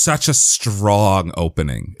just such a strong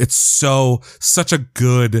opening. It's such a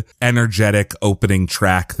good, energetic opening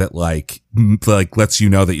track that like lets you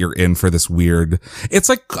know that you're in for this weird, it's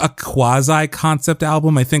like a quasi concept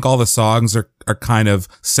album. I think all the songs are kind of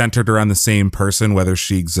centered around the same person, whether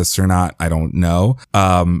she exists or not. I don't know.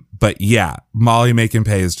 But yeah, Molly Make Him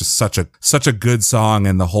Pay is just such a good song.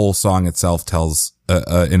 And the whole song itself tells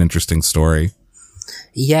an interesting story.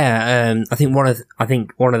 Yeah, I think one of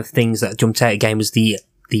the things that jumped out again was the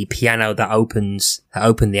piano that opened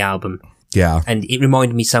the album. Yeah, and it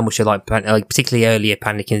reminded me so much of like particularly earlier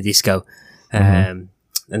Panic in the Disco, and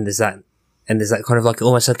there's that kind of like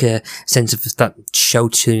almost like a sense of that show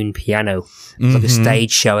tune piano, like a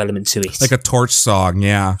stage show element to it, like a torch song.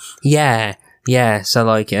 Yeah, yeah. So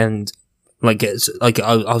like I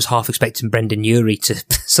was half expecting Brendan Urie to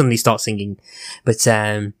suddenly start singing, but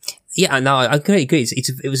yeah, no, I agree. It's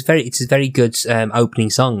a very good opening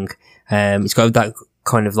song. It's got that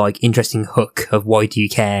kind of like interesting hook of "Why Do You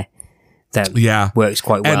Care?" that Yeah. works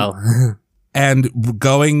quite well. And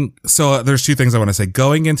so there's two things I want to say.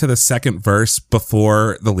 Going into the second verse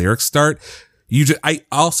before the lyrics start,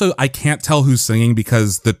 I can't tell who's singing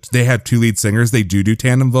because they have two lead singers. They do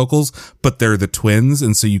tandem vocals, but they're the twins,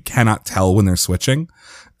 and so you cannot tell when they're switching.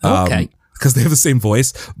 Okay. Because they have the same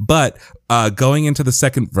voice. But going into the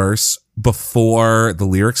second verse before the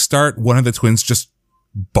lyrics start, one of the twins just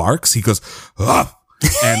barks. He goes, "Ugh!"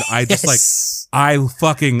 And I just Yes.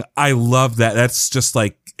 I love that. That's just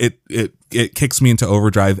like it kicks me into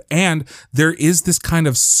overdrive. And there is this kind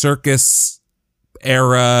of circus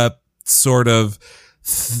era sort of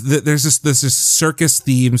there's this circus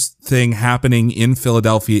themes thing happening in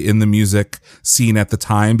Philadelphia in the music scene at the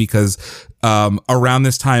time, because around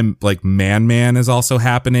this time, like Man is also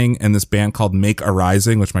happening, and this band called Make a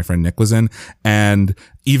Rising, which my friend Nick was in, and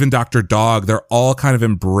even Dr. Dog, they're all kind of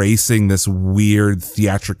embracing this weird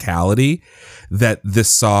theatricality that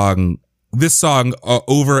this song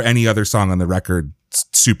over any other song on the record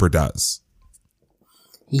super does.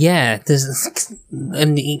 Yeah,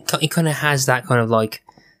 and it kind of has that kind of like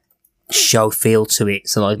show feel to it.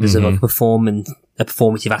 So like there's like a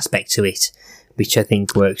performative aspect to it, which I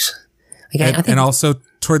think works. Again, And also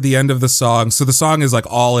toward the end of the song, so the song is like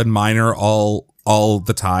all in minor all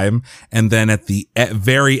the time, and then at the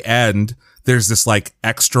very end, there's this like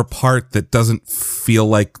extra part that doesn't feel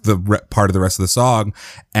like the part of the rest of the song,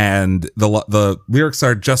 and the lyrics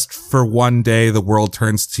are, "Just for one day the world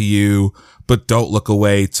turns to you, but don't look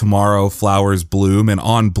away, tomorrow flowers bloom," and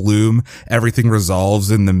on bloom everything resolves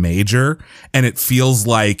in the major, and it feels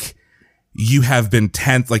like you have been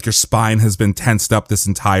tense, like your spine has been tensed up this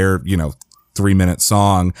entire 3-minute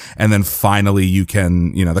song, and then finally you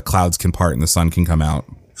can, the clouds can part and the sun can come out.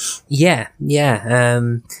 Yeah.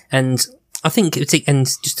 And I think, and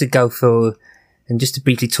just to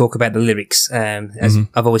briefly talk about the lyrics, as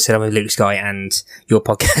I've always said, I'm a lyrics guy, and your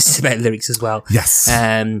podcast is about lyrics as well. Yes.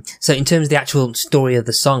 So in terms of the actual story of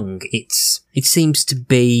the song, it seems to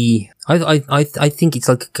be, I think it's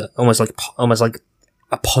like almost like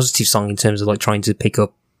a positive song in terms of like trying to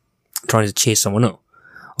cheer someone up.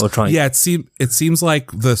 Yeah, it seems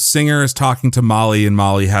like the singer is talking to Molly, and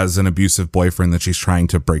Molly has an abusive boyfriend that she's trying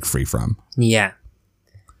to break free from. Yeah,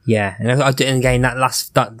 and again that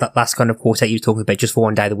last kind of quartet you were talking about, "Just for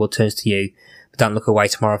one day the world turns to you, but don't look away,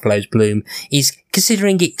 tomorrow flowers bloom," is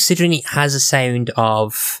considering it has a sound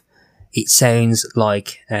of, it sounds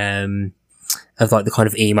like of like the kind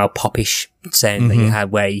of emo popish sound that you have,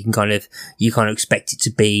 where you kind of expect it to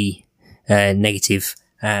be negative.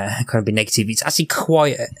 Kind of be negative. It's actually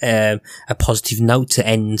quite a positive note to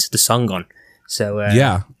end the song on. So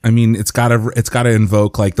yeah, I mean, it's gotta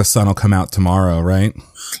invoke like the sun will come out tomorrow, right?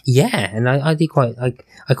 Yeah, and I quite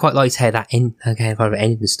liked how that kind of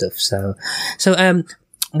ended and stuff. So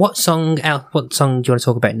what song do you want to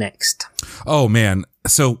talk about next? Oh man.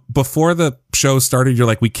 So before the show started, you're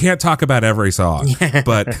like, we can't talk about every song,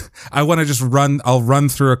 but I want to just I'll run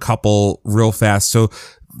through a couple real fast. So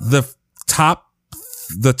the top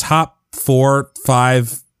 4,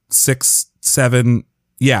 5, 6, 7,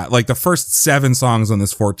 like the first 7 songs on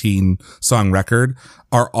this 14 song record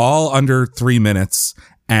are all under 3 minutes,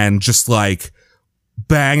 and just like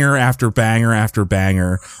banger after banger after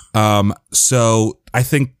banger. So I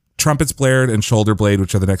think Trumpets Blared and Shoulder Blade,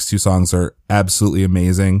 which are the next 2 songs, are absolutely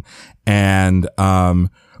amazing, and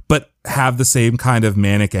but have the same kind of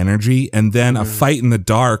manic energy. And then A Fight in the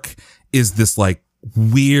Dark is this like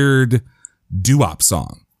weird doo-wop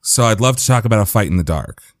song. So I'd love to talk about A Fight in the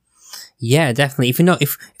Dark. Yeah, definitely. If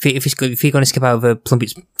you're going to skip over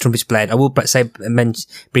Trumpets Blade, I will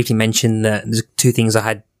briefly mention that there's 2 things I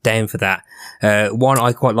had down for that. One,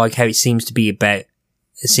 I quite like how it seems to be about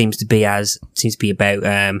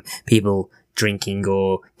people drinking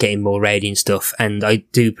or getting more rowdy and stuff. And I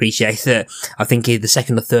do appreciate that. I think in the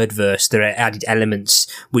second or third verse, there are added elements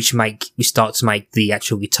which start to make the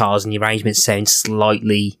actual guitars and the arrangements sound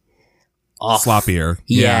slightly off. Sloppier.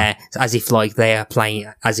 Yeah. As if like they are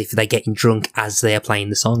playing, as if they're getting drunk as they are playing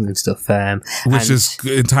the song and stuff. Which is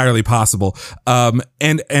entirely possible.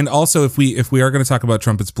 And also if we are going to talk about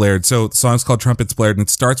Trumpets Blared, so the song's called Trumpets Blared, and it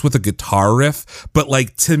starts with a guitar riff, but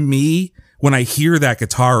like to me, when I hear that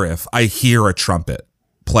guitar riff, I hear a trumpet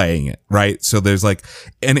playing it, right? So there's like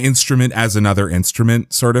an instrument as another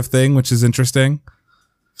instrument sort of thing, which is interesting.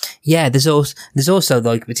 Yeah, there's also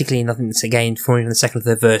like, particularly nothing that's again forming in the second or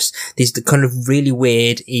third verse, there's the kind of really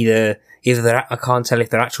weird either I can't tell if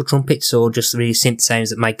they're actual trumpets or just really synth sounds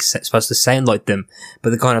that make supposed to sound like them, but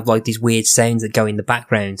they're kind of like these weird sounds that go in the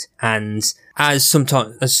background. And as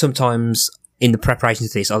sometimes in the preparation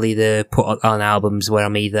to this, I'll either put on albums where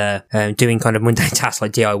I'm either doing kind of mundane tasks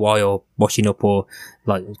like DIY or washing up or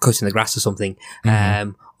like cutting the grass or something.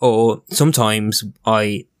 Or sometimes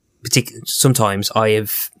I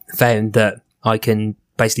have found that I can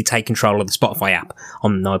basically take control of the Spotify app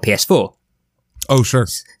on my PS4. Oh, sure.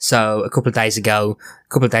 So a couple of days ago,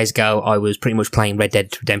 I was pretty much playing Red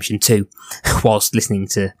Dead Redemption 2 whilst listening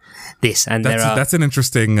to this. And That's an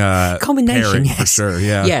interesting combination, pairing, yes. for sure.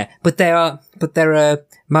 Yeah. Yeah, but there are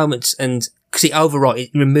moments, and because it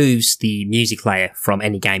removes the music layer from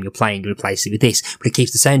any game you're playing to replace it with this, but it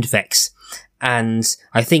keeps the sound effects. And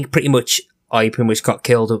I think I pretty much got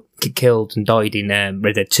killed and died in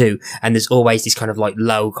Red Dead 2, and there's always this kind of like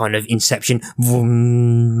low kind of Inception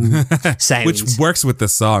sound, which works with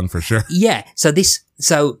this song for sure. Yeah, so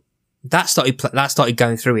that started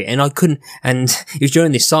going through it, and I couldn't. And it was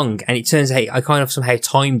during this song, and it turns out I kind of somehow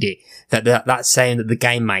timed it that sound that the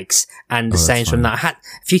game makes and the sounds from that.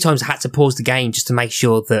 A few times I had to pause the game just to make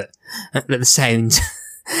sure that the sound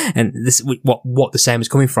and this what the sound was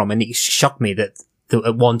coming from, and it shocked me that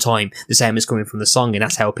at one time the sound was coming from the song, and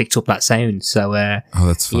that's how I picked up that sound. So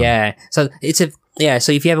that's fun. Yeah, so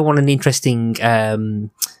so if you ever want an interesting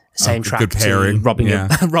soundtrack good pairing.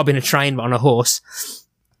 to robbing a train on a horse.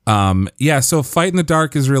 So Fight in the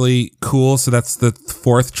Dark is really cool. So that's the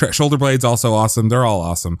fourth Shoulder Blade's also awesome. They're all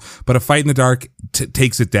awesome. But A Fight in the Dark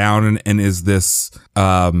takes it down and is this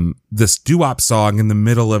doo-wop song in the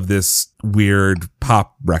middle of this weird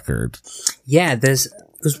pop record. Yeah, because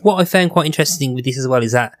what I found quite interesting with this as well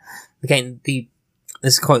is that, again,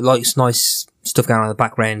 there's quite like nice stuff going on in the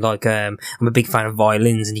background. Like, I'm a big fan of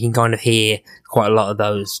violins, and you can kind of hear quite a lot of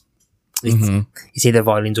those. It's either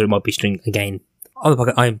violins or it might be string again.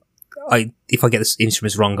 If I get the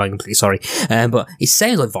instruments wrong, I'm completely sorry. But it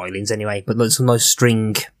sounds like violins anyway, but like some nice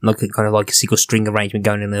string, like a single string arrangement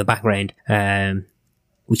going in the background,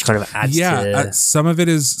 which kind of adds to... some of it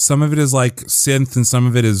is like synth, and some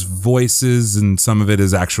of it is voices, and some of it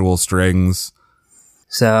is actual strings.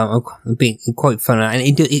 So I'm being quite fun, and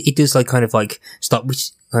it does like kind of like stop,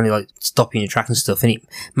 which kind of like stopping your track and stuff, and it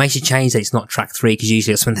makes you change that it's not track 3, because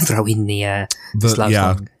usually that's when they throw in the slow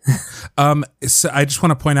song. So I just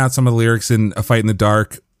want to point out some of the lyrics in A Fight in the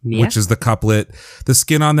Dark, which is the couplet. The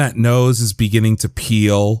skin on that nose is beginning to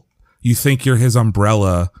peel. You think you're his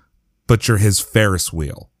umbrella, but you're his Ferris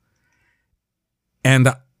wheel. And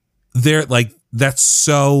they're like, that's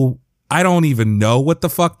so, I don't even know what the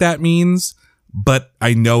fuck that means, but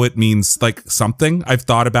I know it means like something. I've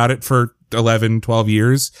thought about it for 11, 12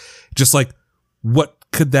 years. Just like, what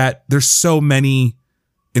could that, there's so many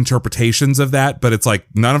interpretations of that, but it's like,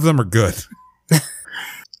 none of them are good.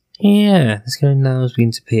 Yeah, this guy knows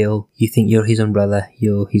begin to peel. You think you're his umbrella,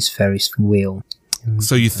 you're his Ferris wheel.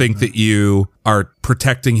 So you think that you are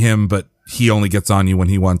protecting him, but he only gets on you when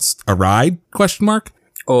he wants a ride? ?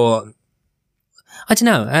 Or I don't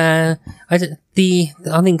know. I think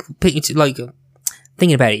like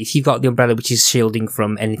thinking about it, if you've got the umbrella which is shielding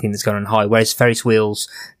from anything that's going on high, whereas Ferris wheels,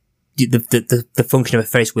 the function of a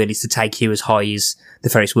Ferris wheel is to take you as high as the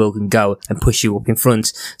Ferris wheel can go and push you up in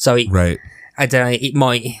front. So right. I don't know. It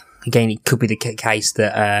might, again, it could be the case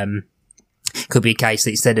that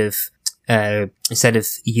instead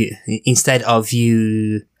of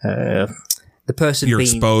you the person you're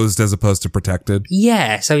being exposed as opposed to protected.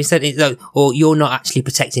 Yeah, so instead, or you're not actually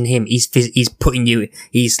protecting him. He's putting you.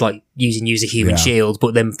 He's like using you as a human shield.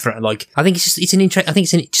 But then, like, I think it's just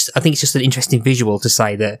an interesting visual to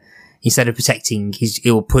say that instead of protecting,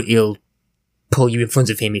 he'll pull you in front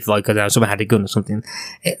of him if, like, I don't know, someone had a gun or something.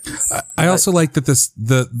 I also like that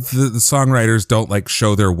the songwriters don't like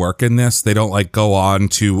show their work in this. They don't like go on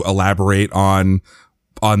to elaborate on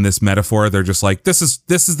this metaphor. They're just like, this is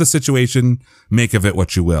the situation, make of it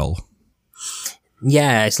what you will.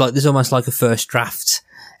 Yeah, it's like there's almost like a first draft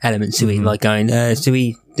element to it, like going, do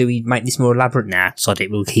we make this more elaborate? Nah, sod it,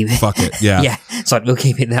 we'll keep it. Fuck it, yeah. Yeah, sod it, we'll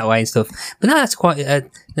keep it that way and stuff. But no, that's quite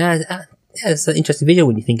it's an interesting video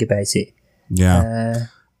when you think about it. Yeah.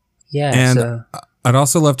 And so. I'd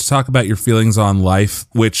also love to talk about your feelings on Life,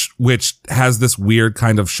 which has this weird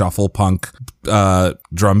kind of shuffle punk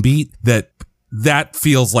drum beat that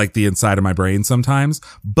feels like the inside of my brain sometimes.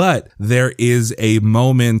 But there is a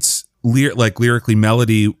moment, lyrically,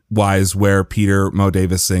 melody wise, where Peter Mo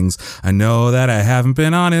Davis sings, "I know that I haven't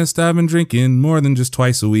been honest. I've been drinking more than just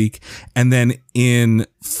twice a week." And then in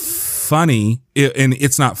Funny, and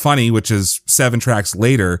It's Not Funny, which is 7 tracks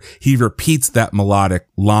later, he repeats that melodic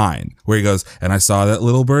line where he goes, and I saw that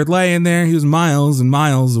little bird laying there. He was miles and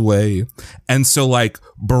miles away. And so like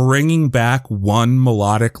bringing back one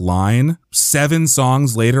melodic line 7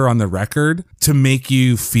 songs later on the record to make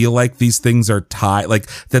you feel like these things are tied, like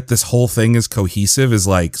that this whole thing is cohesive is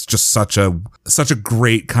like just such a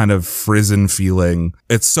great kind of frizzen feeling.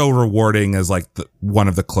 It's so rewarding as like one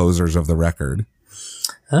of the closers of the record.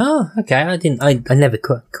 Oh, okay. I never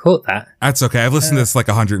caught that. That's okay. I've listened to this like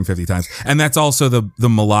 150 times. And that's also the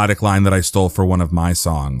melodic line that I stole for one of my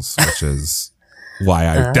songs, which is why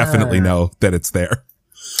I definitely know that it's there.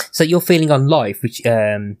 So you're feeling on life,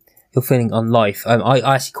 I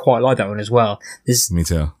actually quite like that one as well. Me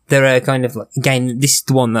too. There are kind of like, again, this is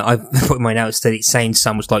the one that I've put in my notes that it's saying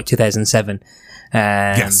so much like 2007.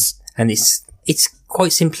 Yes. And it's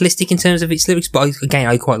quite simplistic in terms of its lyrics, but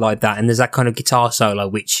I quite like that. And there's that kind of guitar solo,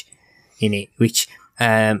 which is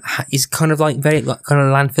kind of like very like kind of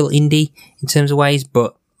landfill indie in terms of ways,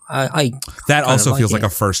 but I that also feels like a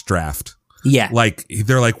first draft. Yeah. Like,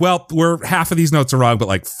 they're like, well, half of these notes are wrong, but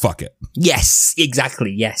like, fuck it. Yes,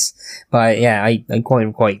 exactly, yes. But yeah, I quite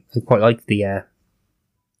like the, quite like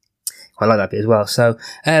that bit as well. So,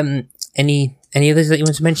 any others that you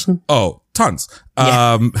want to mention? Oh, tons.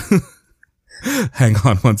 Yeah. Hang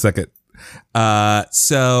on one second.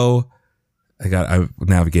 So I've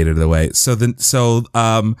navigated it away. So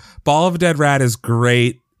Ball of a Dead Rat is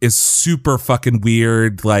great, is super fucking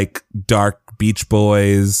weird, like dark Beach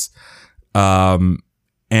Boys. And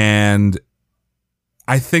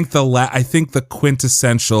I think the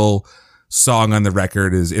quintessential song on the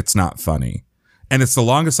record is It's Not Funny. And it's the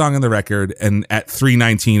longest song on the record. And at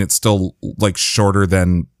 3:19, it's still like shorter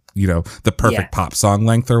than, the perfect pop song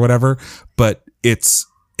length or whatever. But it's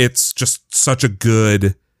just such a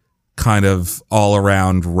good kind of all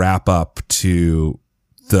around wrap up to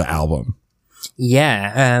the album.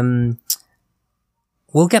 Yeah.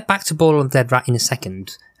 We'll get back to Ball of the Dead Rat in a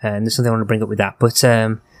second. And there's something I want to bring up with that. But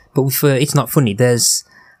with It's Not Funny,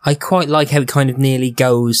 I quite like how it kind of nearly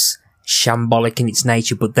goes shambolic in its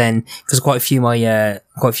nature, but then, because quite a few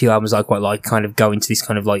albums I quite like kind of go into this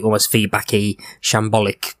kind of like almost feedbacky,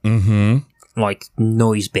 shambolic, like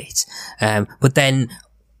noise bit. But then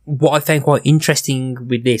what I found quite interesting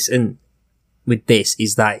with this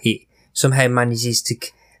is that it somehow manages to,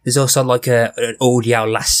 there's also like an audio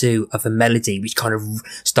lasso of a melody which kind of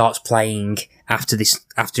starts playing after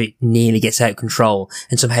it nearly gets out of control,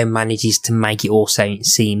 and somehow manages to make it also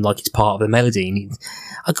seem like it's part of a melody. And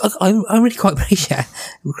I really quite appreciate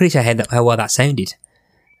how well that sounded.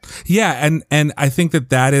 Yeah, and I think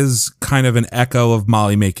that is kind of an echo of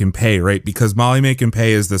Molly Makin' Pay, right? Because Molly Makin'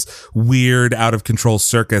 Pay is this weird, out of control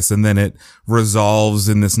circus, and then it resolves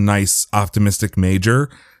in this nice, optimistic major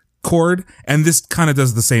chord. And this kind of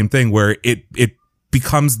does the same thing, where it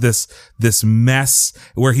becomes this mess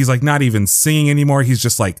where he's like not even singing anymore. He's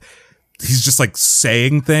just like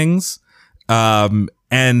saying things. And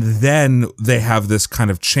then they have this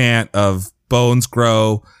kind of chant of bones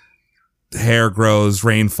grow, hair grows,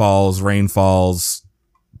 rain falls,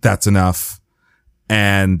 that's enough.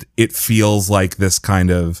 And it feels like this kind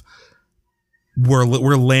of, we're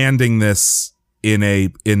landing this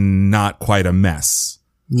in not quite a mess.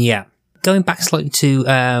 Yeah. Going back slightly to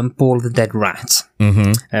Ball of the Dead Rat,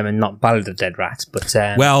 and not Ballad of the Dead Rat, but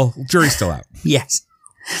well, jury's still out. Yes,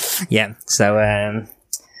 yeah. So,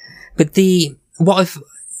 but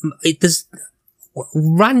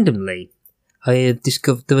randomly, I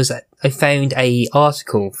discovered I found a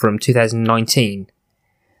article from 2019,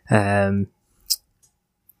 on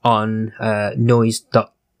noise. The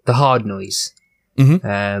hard noise,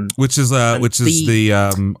 which is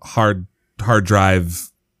the hard drive.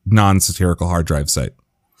 Non-satirical hard drive site.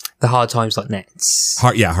 The hardtimes.net.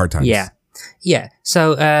 Hard Times. Yeah.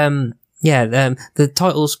 So, the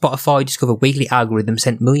title Spotify Discover Weekly Algorithm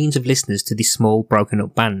sent millions of listeners to this small broken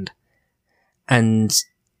up band. And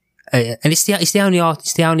it's the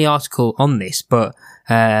only article on this, but,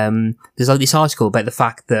 there's like this article about the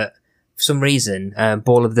fact that for some reason,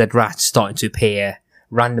 Ball of the Dead Rat starting to appear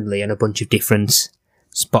randomly on a bunch of different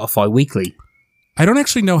Spotify Weekly. I don't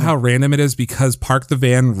actually know how random it is, because Park the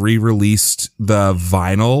Van re-released the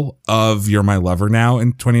vinyl of You're My Lover Now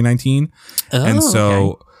in 2019. Oh, and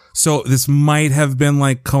so this might have been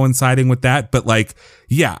like coinciding with that, but like,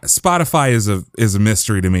 yeah, Spotify is a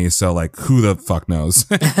mystery to me. So like, who the fuck knows?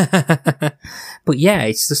 But yeah,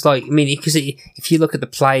 it's just like, I mean, because if you look at the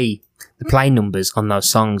play numbers on those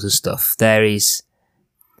songs and stuff, there is,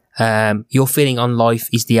 Your Feeling on Life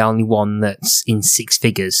is the only one that's in 6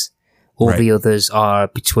 figures. All the others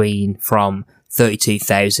are from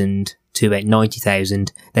 32,000 to about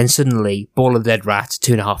 90,000. Then suddenly, Ball of the Dead Rat,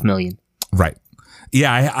 2.5 million. Right.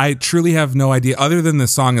 Yeah, I truly have no idea. Other than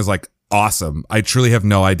this song is like awesome, I truly have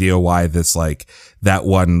no idea why this like that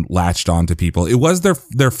one latched on to people. It was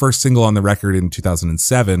their first single on the record in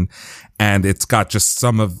 2007, and it's got just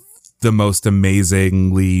some of the most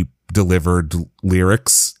amazingly delivered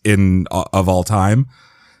lyrics of all time.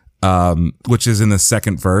 Which is in the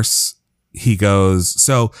second verse. He goes,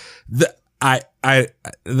 so I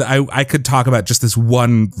could talk about just this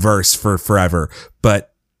one verse for forever,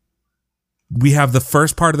 but we have the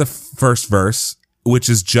first part of the first verse, which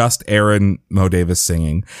is just Aaron Mo Davis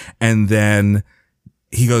singing. And then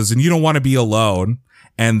he goes, and you don't want to be alone.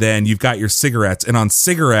 And then you've got your cigarettes, and on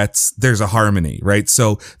cigarettes, there's a harmony, right?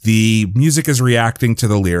 So the music is reacting to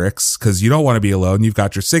the lyrics because you don't want to be alone. You've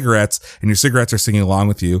got your cigarettes, and your cigarettes are singing along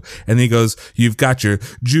with you. And then he goes, you've got your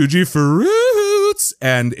juji fruits.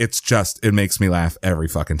 And it makes me laugh every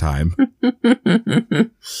fucking time.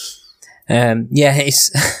 Yeah,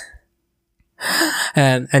 it's,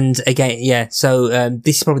 and again, yeah, so,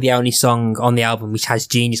 this is probably the only song on the album which has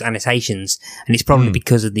Genius annotations, and it's probably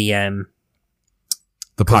because of the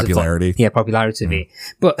popularity. Popularity of it.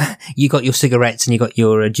 But you got your cigarettes and you got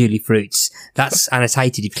your Julie Fruits. That's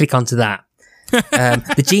annotated. You click onto that.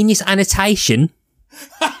 The Genius annotation.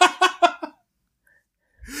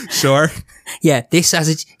 Sure. Yeah,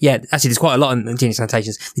 actually there's quite a lot on Genius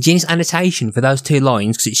annotations. The Genius annotation for those two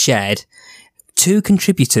lines, because it's shared, 2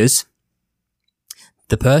 contributors.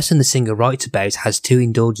 The person the singer writes about has 2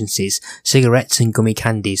 indulgences, cigarettes and gummy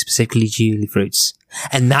candies, specifically Julie Fruits.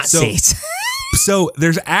 And that's it. So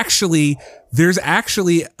there's actually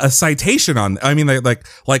a citation on, I mean,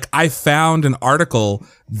 like I found an article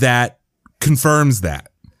that confirms that,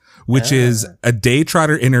 which is a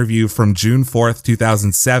Daytrotter interview from June 4th,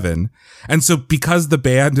 2007. And so because the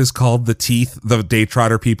band is called The Teeth, the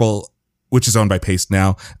Daytrotter people, which is owned by Paste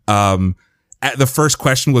now, the first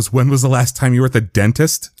question was, when was the last time you were at the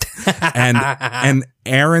dentist? And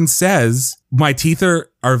Aaron says, my teeth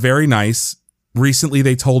are very nice. Recently,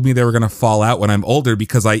 they told me they were going to fall out when I'm older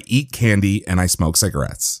because I eat candy and I smoke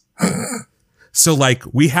cigarettes. So, like,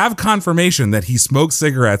 we have confirmation that he smokes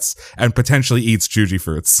cigarettes and potentially eats Juji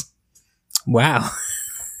Fruits. Wow.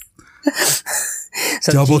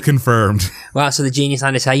 So Double confirmed. Wow, so the Genius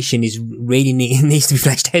annotation is really needs to be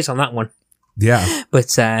fleshed out on that one. Yeah.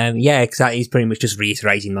 But, yeah, because that is pretty much just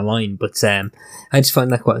reiterating the line. But, I just find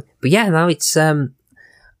that quite, but yeah, no, it's, that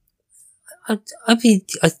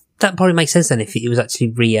probably makes sense then if it was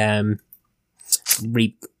actually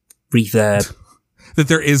that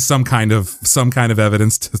there is some kind of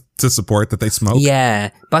evidence to support that they smoke.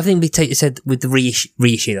 Yeah, but I think we said with the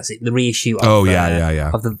reissue. That's it. The reissue. Of,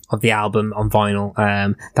 of the album on vinyl.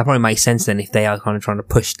 That probably makes sense then if they are kind of trying to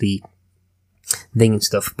push the thing and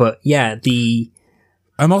stuff. But yeah,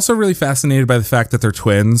 I'm also really fascinated by the fact that they're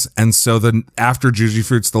twins, and so then after Juji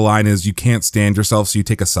Fruits, the line is, you can't stand yourself, so you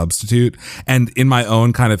take a substitute. And in my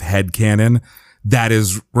own kind of headcanon, that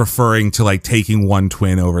is referring to like taking one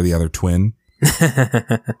twin over the other twin.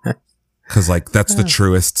 Because like that's the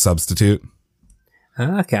truest substitute.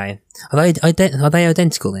 Okay. Are they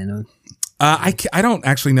identical then? I don't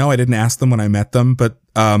actually know. I didn't ask them when I met them, but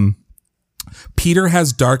Peter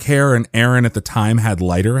has dark hair and Aaron at the time had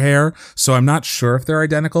lighter hair, so I'm not sure if they're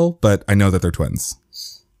identical, but I know that they're twins.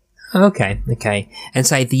 Okay. And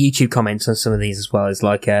say the YouTube comments on some of these as well is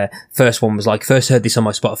like, first one was like, first heard this on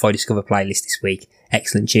my Spotify Discover playlist this week.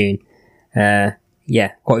 Excellent tune.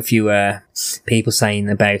 Yeah, quite a few, people saying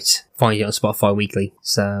about finding it on Spotify weekly.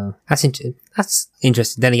 So that's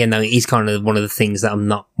interesting. Then again, though, it is kind of one of the things that I'm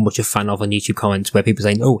not much a fan of on YouTube comments where people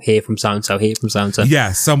saying, oh, hear from so-and-so, hear from so-and-so.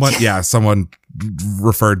 Yeah, someone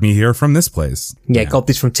referred me here from this place. Yeah, got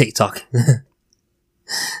this from TikTok.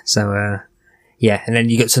 So, yeah, and then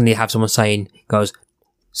you suddenly have someone saying, goes,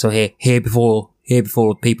 so here before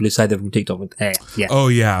people who say they're from TikTok. Yeah. Oh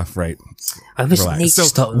yeah, right. I just need to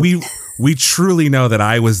stop. We truly know that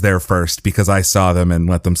I was there first because I saw them and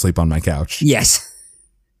let them sleep on my couch. Yes.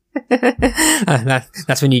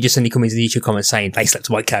 That's when you just suddenly come into the YouTube comments saying they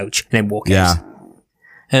slept on my couch and then walk out.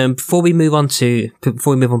 Before we move on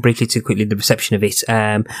briefly to quickly the reception of it,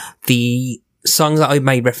 the song that I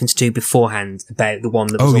made reference to beforehand about the one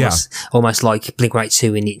that was almost like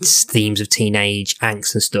Blink-182 in its themes of teenage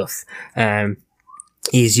angst and stuff,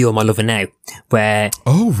 is You're My Lover Now, where...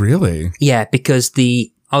 Oh, really? Yeah, because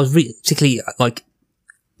I was particularly like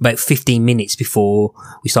about 15 minutes before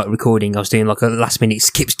we started recording, I was doing like a last minute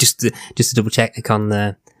skips just to double check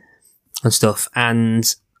on stuff,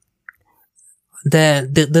 and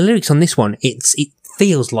the lyrics on this one, it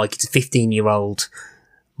feels like it's a 15-year-old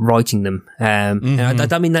writing them. And I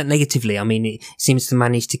don't mean that negatively. I mean, it seems to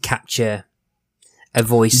manage to capture a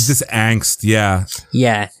voice. This angst, yeah.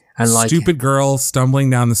 Yeah. And like, stupid girl stumbling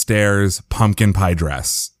down the stairs, pumpkin pie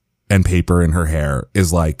dress and paper in her hair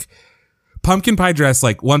is like, pumpkin pie dress,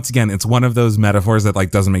 like, once again, it's one of those metaphors that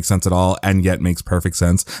like doesn't make sense at all and yet makes perfect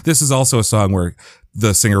sense. This is also a song where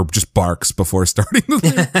the singer just barks before starting the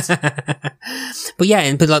lyrics. But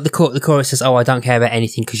yeah, but like the chorus says, "Oh, I don't care about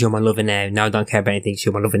anything because you're my lover now. No, I don't care about anything because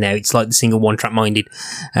you're my lover now." It's like the single one track minded,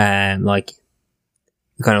 like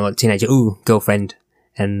kind of like teenager, ooh, girlfriend.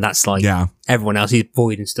 And that's like everyone else is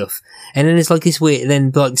void and stuff. And then it's like this weird,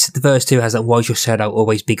 then like the verse 2 has like, "Why's your shadow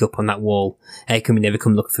always big up on that wall? How come you never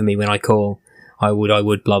come look for me when I call? I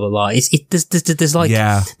would, blah, blah, blah." There's like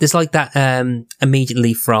that,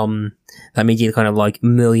 immediately kind of like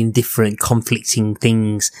million different conflicting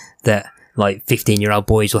things that like 15-year-old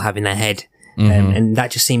boys will have in their head. And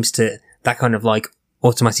that just seems to, that kind of like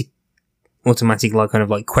automatic like kind of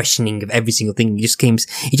like questioning of every single thing.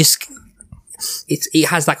 It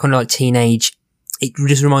has that kind of like teenage, it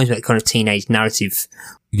just reminds me of that kind of teenage narrative.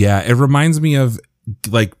 Yeah, it reminds me of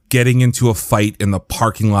like getting into a fight in the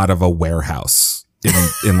parking lot of a warehouse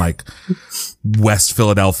in like West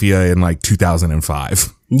Philadelphia in like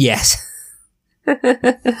 2005. Yes. But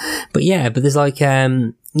there's like,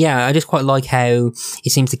 I just quite like how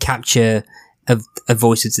it seems to capture a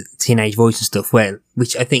voice, it's a teenage voice and stuff,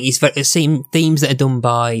 which I think is themes that are done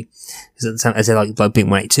by, as I like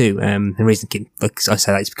Blink-182. The reason I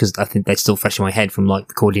say that is because I think they're still fresh in my head from like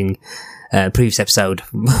recording previous episode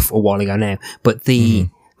a while ago now. But but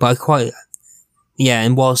I quite,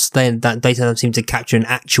 and whilst they don't seem to capture an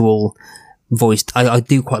actual voice, I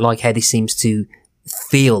do quite like how this seems to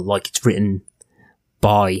feel like it's written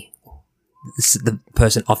by the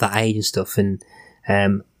person of that age and stuff. And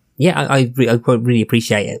I really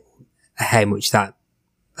appreciate it, how much that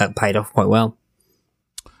paid off quite well.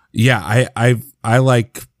 Yeah, I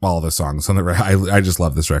like all the songs on the record. I just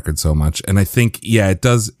love this record so much, and I think it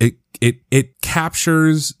does it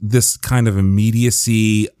captures this kind of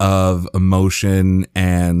immediacy of emotion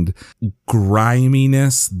and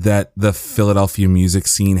griminess that the Philadelphia music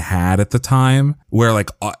scene had at the time, where like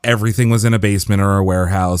everything was in a basement or a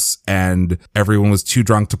warehouse, and everyone was too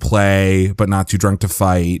drunk to play but not too drunk to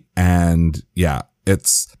fight, and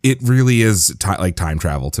it really is like time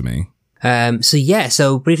travel to me.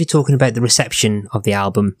 So briefly talking about the reception of the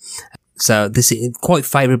album. So this is quite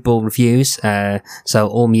favourable reviews. So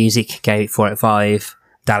AllMusic gave it 4 out of 5.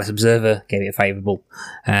 Dallas Observer gave it a favourable.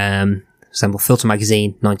 Sample Filter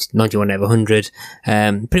Magazine 91 out of 100.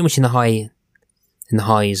 Pretty much in the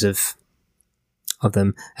highs of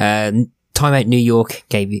them. Time Out New York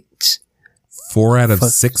gave it 4 out of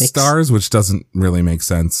 6 stars, which doesn't really make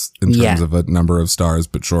sense in terms of a number of stars,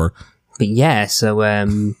 but sure. But so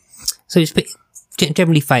it's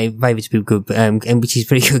generally favoured to be good, and which is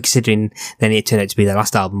pretty good considering then it turned out to be their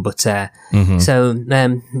last album. But I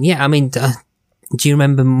mean, do you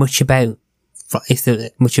remember much about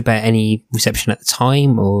any reception at the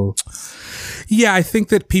time, or? Yeah, I think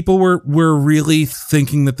that people were really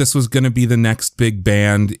thinking that this was going to be the next big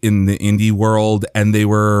band in the indie world, and they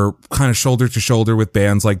were kind of shoulder to shoulder with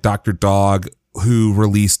bands like Dr. Dog, who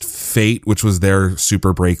released Fate, which was their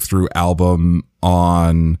super breakthrough album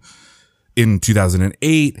in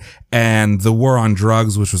 2008, and The War on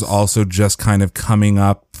Drugs, which was also just kind of coming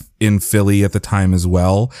up in Philly at the time as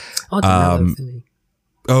well.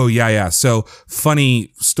 Oh, yeah. So,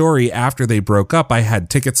 funny story, after they broke up, I had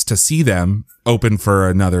tickets to see them open for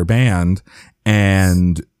another band,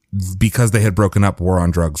 and because they had broken up, War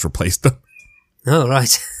on Drugs replaced them. Oh,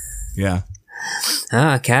 right. Yeah.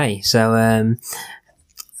 Okay. So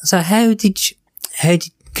how did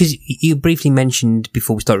because you briefly mentioned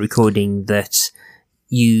before we started recording that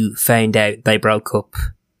you found out they broke up.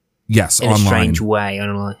 Yes, in online. A strange way. I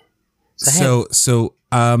don't know. So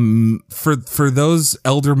for those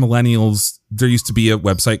elder millennials, there used to be a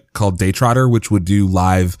website called Daytrotter, which would do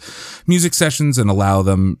live music sessions and allow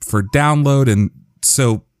them for download. And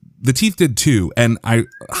so the Teeth did too. And I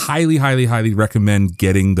highly, highly, highly recommend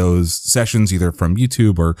getting those sessions either from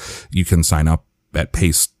YouTube, or you can sign up at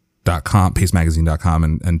pacemagazine.com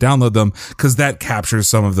and download them, because that captures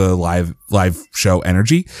some of the live show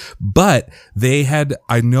energy. But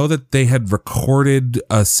I know that they had recorded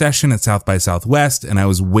a session at South by Southwest, and I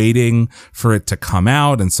was waiting for it to come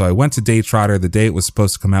out. And so I went to Daytrotter the day it was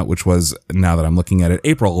supposed to come out, which was, now that I'm looking at it,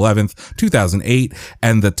 April 11th, 2008.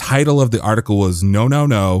 And the title of the article was No.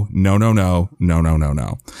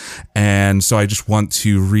 And so I just want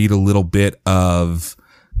to read a little bit of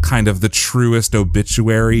kind of the truest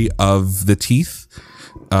obituary of the Teeth.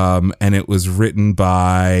 And it was written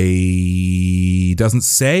by, doesn't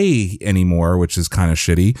say anymore, which is kind of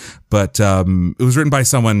shitty, but it was written by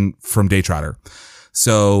someone from Daytrotter.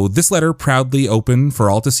 So this letter, proudly open for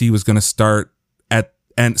all to see, was going to start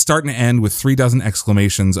and end with 36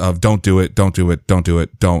 exclamations of "Don't do it, don't do it, don't do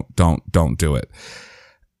it, don't do it."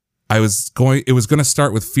 It was going to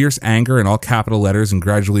start with fierce anger in all capital letters and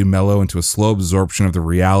gradually mellow into a slow absorption of the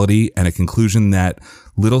reality and a conclusion that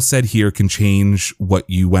little said here can change what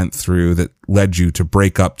you went through that led you to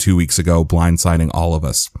break up 2 weeks ago, blindsiding all of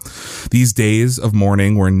us. These days of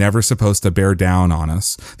mourning were never supposed to bear down on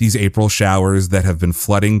us. These April showers that have been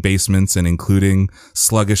flooding basements and including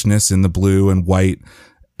sluggishness in the blue and white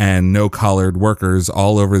and no-collared workers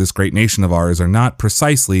all over this great nation of ours are not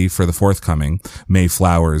precisely for the forthcoming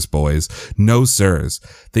Mayflowers, boys. No, sirs.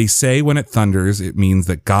 They say when it thunders, it means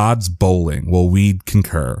that God's bowling. Well, we'd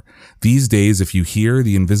concur. These days, if you hear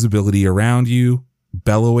the invisibility around you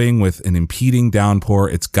bellowing with an impeding downpour,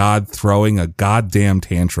 it's God throwing a goddamn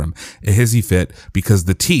tantrum, a hissy fit, because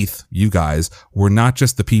the Teeth, you guys, were not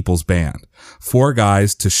just the people's band. 4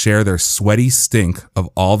 guys to share their sweaty stink of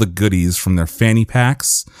all the goodies from their fanny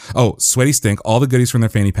packs. Oh, sweaty stink, all the goodies from their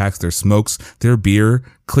fanny packs, their smokes, their beer,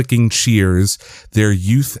 clicking cheers, their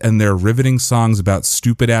youth and their riveting songs about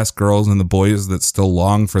stupid ass girls and the boys that still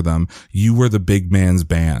long for them. You were the big man's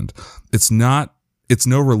band. It's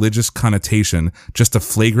no religious connotation, just a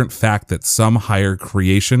flagrant fact that some higher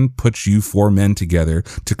creation puts you 4 men together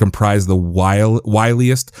to comprise the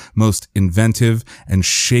wiliest, most inventive, and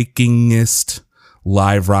shakingest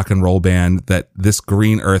live rock and roll band that this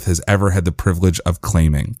green earth has ever had the privilege of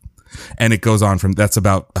claiming. And it goes on that's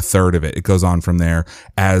about a third of it. It goes on from there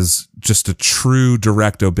as just a true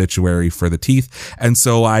direct obituary for the Teeth. And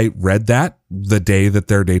so I read that the day that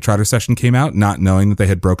their Daytrotter session came out, not knowing that they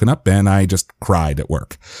had broken up, and I just cried at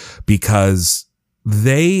work because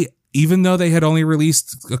even though they had only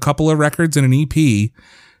released a couple of records and an EP,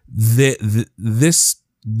 this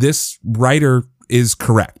writer is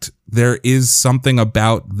correct. There is something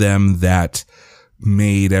about them that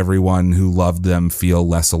made everyone who loved them feel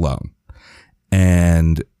less alone.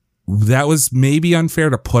 And that was maybe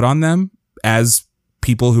unfair to put on them as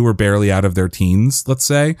people who were barely out of their teens, let's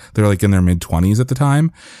say. They're like in their mid-20s at the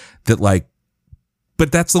time.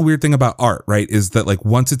 But that's the weird thing about art, right? Is that like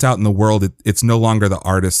once it's out in the world, it's no longer the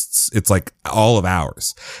artist's, it's like all of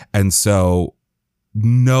ours. And so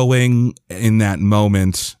knowing in that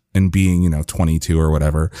moment and being, 22 or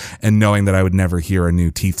whatever, and knowing that I would never hear a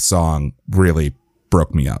new Teeth song really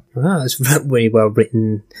broke me up. Oh, it's really well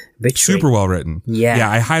written. Super well written. Yeah.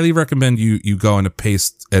 I highly recommend you going to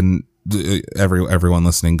Paste, and everyone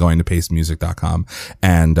listening going to pastemusic.com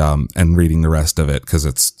and reading the rest of it, because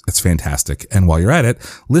it's fantastic. And while you're at it,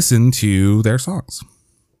 listen to their songs.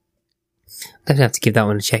 I'm gonna have to give that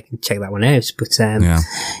one a check that one out. But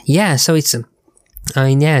yeah, so it's it's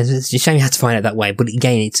a shame you had to find out that way. But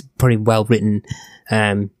again, it's pretty well written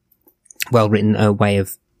way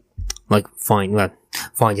of like finding that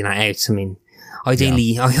out. I mean, ideally,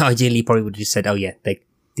 you probably would have just said, "Oh yeah,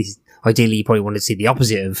 ideally, you probably wanted to see the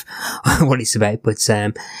opposite of what it's about." But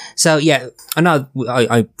so yeah, I know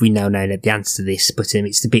we now know the answer to this, but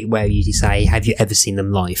it's the bit where you say, "Have you ever seen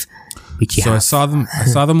them live?" Which you have. I saw them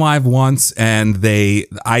live once, and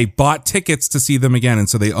I bought tickets to see them again, and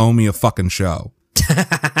so they owe me a fucking show.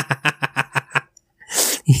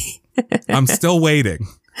 I'm still waiting.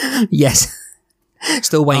 Yes.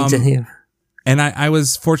 Still waiting to hear. And I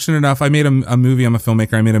was fortunate enough, I made a movie. I'm a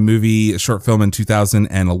filmmaker. I made a short film in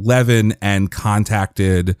 2011 and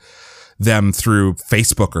contacted them through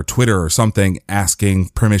Facebook or Twitter or something, asking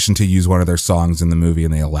permission to use one of their songs in the movie,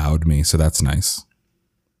 and they allowed me. So that's nice.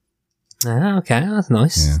 Okay. That's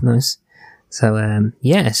nice. Yeah. Nice.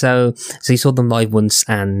 So, so you saw them live once,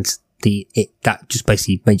 and that just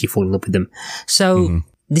basically made you fall in love with them. So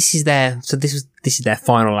this is their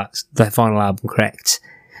final album, correct?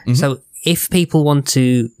 Mm-hmm. So if people want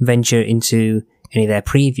to venture into any of their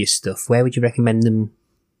previous stuff, where would you recommend them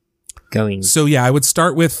going? So yeah, I would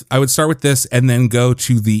start with this, and then go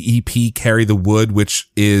to the EP Carry the Wood,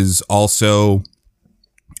 which is also,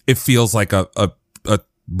 it feels like a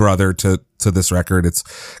brother to this record. It's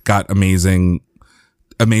got amazing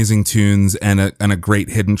tunes and a great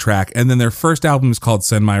hidden track. And then their first album is called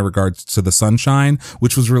Send My Regards to the Sunshine,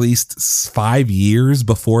 which was released 5 years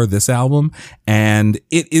before this album. And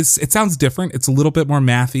it sounds different. It's a little bit more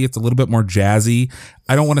mathy. It's a little bit more jazzy.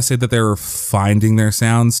 I don't want to say that they're finding their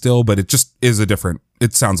sound still, but it just is it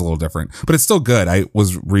sounds a little different, but it's still good. I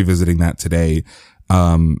was revisiting that today.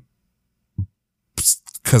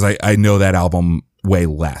 Cause I know that album way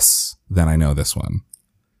less than I know this one.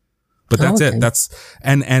 But that's okay. it. That's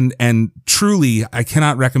and truly, I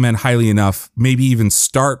cannot recommend highly enough. Maybe even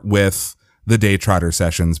start with the Day Trotter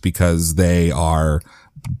sessions because they are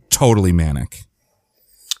totally manic.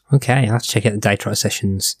 Okay, I'll have to check out the Day Trotter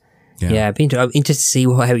sessions. Yeah, I'm interested to see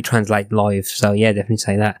how it translates live. So yeah, definitely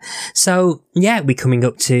say that. So yeah, we're coming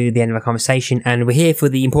up to the end of our conversation, and we're here for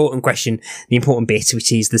the important question, the important bit,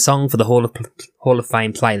 which is the song for the Hall of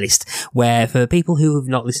Fame playlist. Where for people who have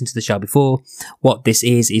not listened to the show before, what this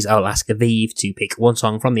is I'll ask Aviv to pick one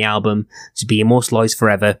song from the album to be immortalised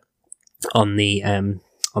forever on the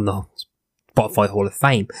Spotify Hall of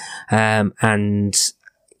Fame, and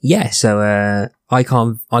yeah, so I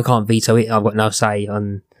can't veto it. I've got no say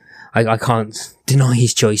on. I can't deny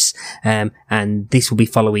his choice, and this will be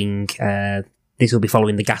following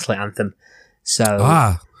the Gaslight Anthem.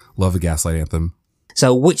 So love the Gaslight Anthem.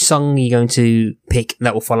 So which song are you going to pick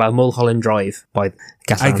that will follow Mulholland Drive by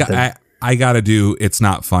Gaslight Anthem? I gotta do It's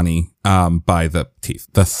Not Funny by the Teeth,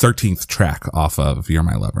 the 13th track off of You're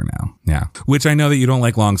My Lover Now. Yeah, which I know that you don't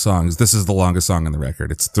like long songs. This is the longest song on the record.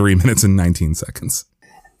 It's 3 minutes and 19 seconds.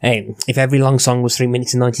 Hey, if every long song was 3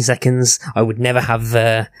 minutes and 19 seconds, I would never have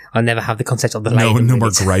the concept of the Latham limit. No more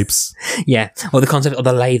gripes. Yeah, or the concept of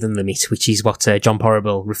the Latham limit, which is what John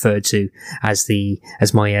Porrible referred to as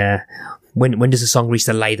my when does a song reach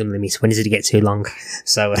the Latham limit? When does it get too long?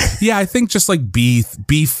 So yeah, I think just like be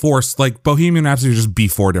forced, like Bohemian Rhapsody, just be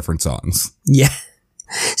 4 different songs. Yeah.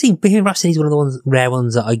 See, Bohemian Rhapsody is one of the rare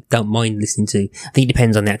ones that I don't mind listening to. I think it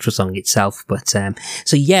depends on the actual song itself, but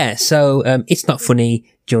It's Not Funny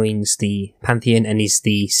joins the Pantheon and is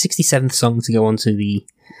the 67th song to go onto the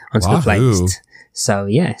playlist. So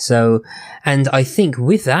yeah, and I think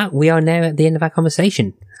with that we are now at the end of our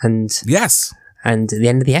conversation, and yes, and the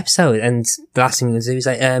end of the episode. And the last thing we're going to do is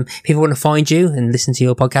if people want to find you and listen to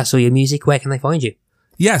your podcast or your music, where can they find you?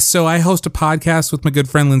 Yes, so I host a podcast with my good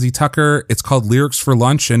friend Lindsay Tucker. It's called Lyrics for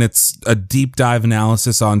Lunch, and it's a deep dive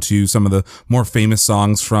analysis onto some of the more famous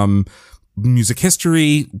songs from music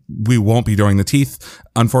history. We won't be doing the Teeth,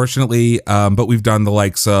 unfortunately, but we've done the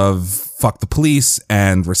likes of Fuck the Police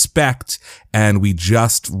and Respect, and we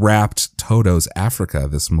just wrapped Toto's Africa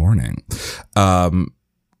this morning.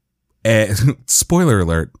 Spoiler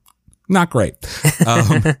alert, not great.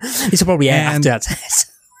 It's probably after that.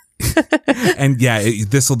 And yeah,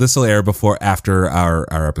 this will air after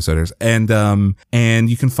our episode airs. And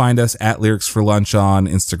you can find us at Lyrics for Lunch on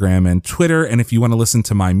Instagram and Twitter. And if you want to listen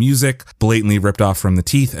to my music blatantly ripped off from the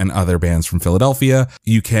Teeth and other bands from Philadelphia,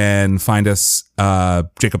 you can find us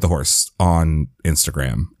Jacob the Horse on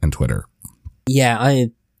Instagram and Twitter. Yeah,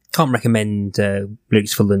 I can't recommend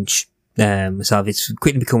Lyrics for Lunch myself. It's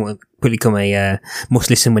quickly become a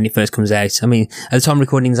must listen when it first comes out. I mean, at the time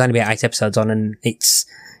recording, there's only about 8 episodes on, and it's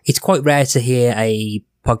quite rare to hear a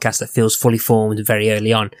podcast that feels fully formed very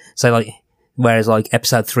early on. So whereas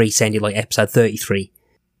episode 3 sounded like episode 33.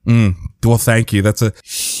 Well, thank you. That's a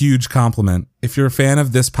huge compliment. If you're a fan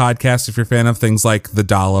of this podcast, if you're a fan of things like The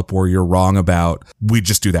Dollop or You're Wrong About, we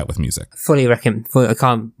just do that with music. I can't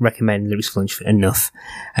recommend Lyrics for Lunch enough.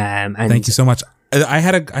 And thank you so much. I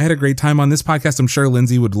had a great time on this podcast. I'm sure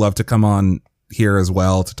Lindsay would love to come on here as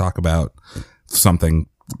well to talk about something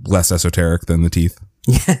less esoteric than the Teeth.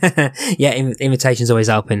 Yeah, invitation's always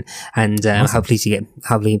open, and Awesome. hopefully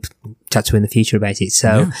chat to her in the future about it.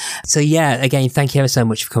 So yeah, again, thank you ever so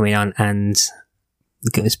much for coming on and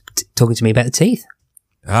talking to me about the Teeth.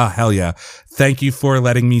 Ah, hell yeah! Thank you for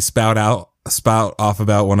letting me spout off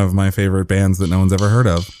about one of my favorite bands that no one's ever heard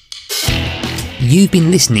of. You've been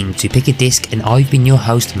listening to Pick a Disc, and I've been your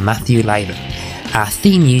host, Matthew Latham. Our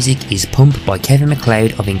theme music is Pump by Kevin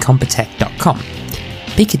MacLeod of Incompetech.com.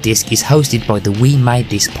 Pick a Disc is hosted by the We Made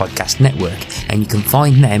This podcast network, and you can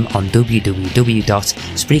find them on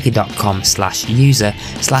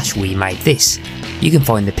www.spreaker.com/user/WeMadeThis. You can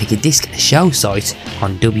find the Pick a Disc show site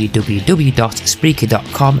on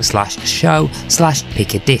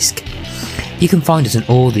www.spreaker.com/show/pickadisc. You can find us on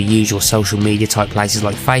all the usual social media type places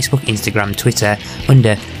like Facebook, Instagram, Twitter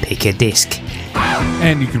under Pick a Disc.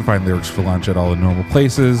 And you can find Lyrics for Lunch at all the normal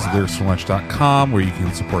places, lyricsforlunch.com, where you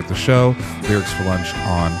can support the show, Lyrics for Lunch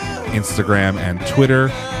on Instagram and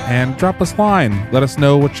Twitter, and drop us a line. Let us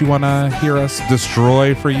know what you want to hear us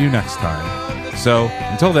destroy for you next time. So,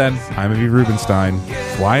 until then, I'm Aviv Rubenstein,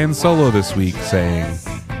 flying solo this week, saying,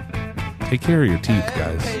 take care of your teeth,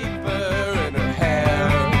 guys.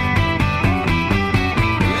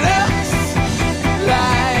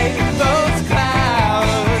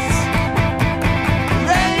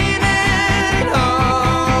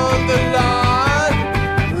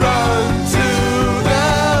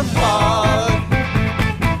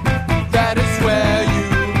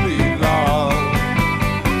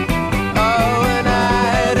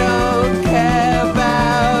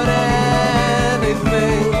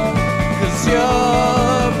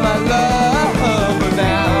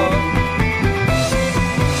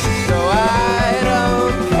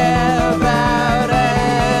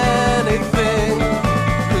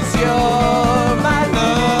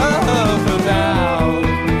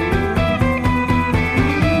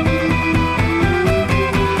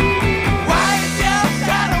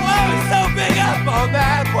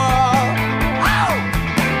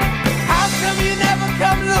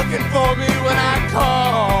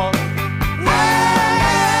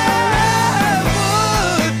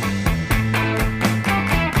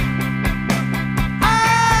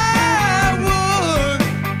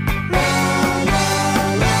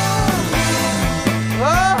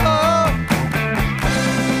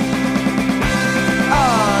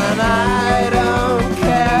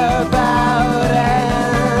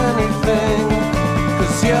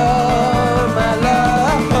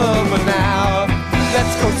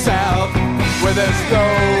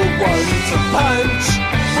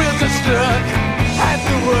 struck at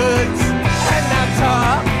the woods and now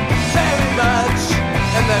talk very much.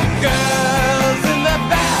 And the girl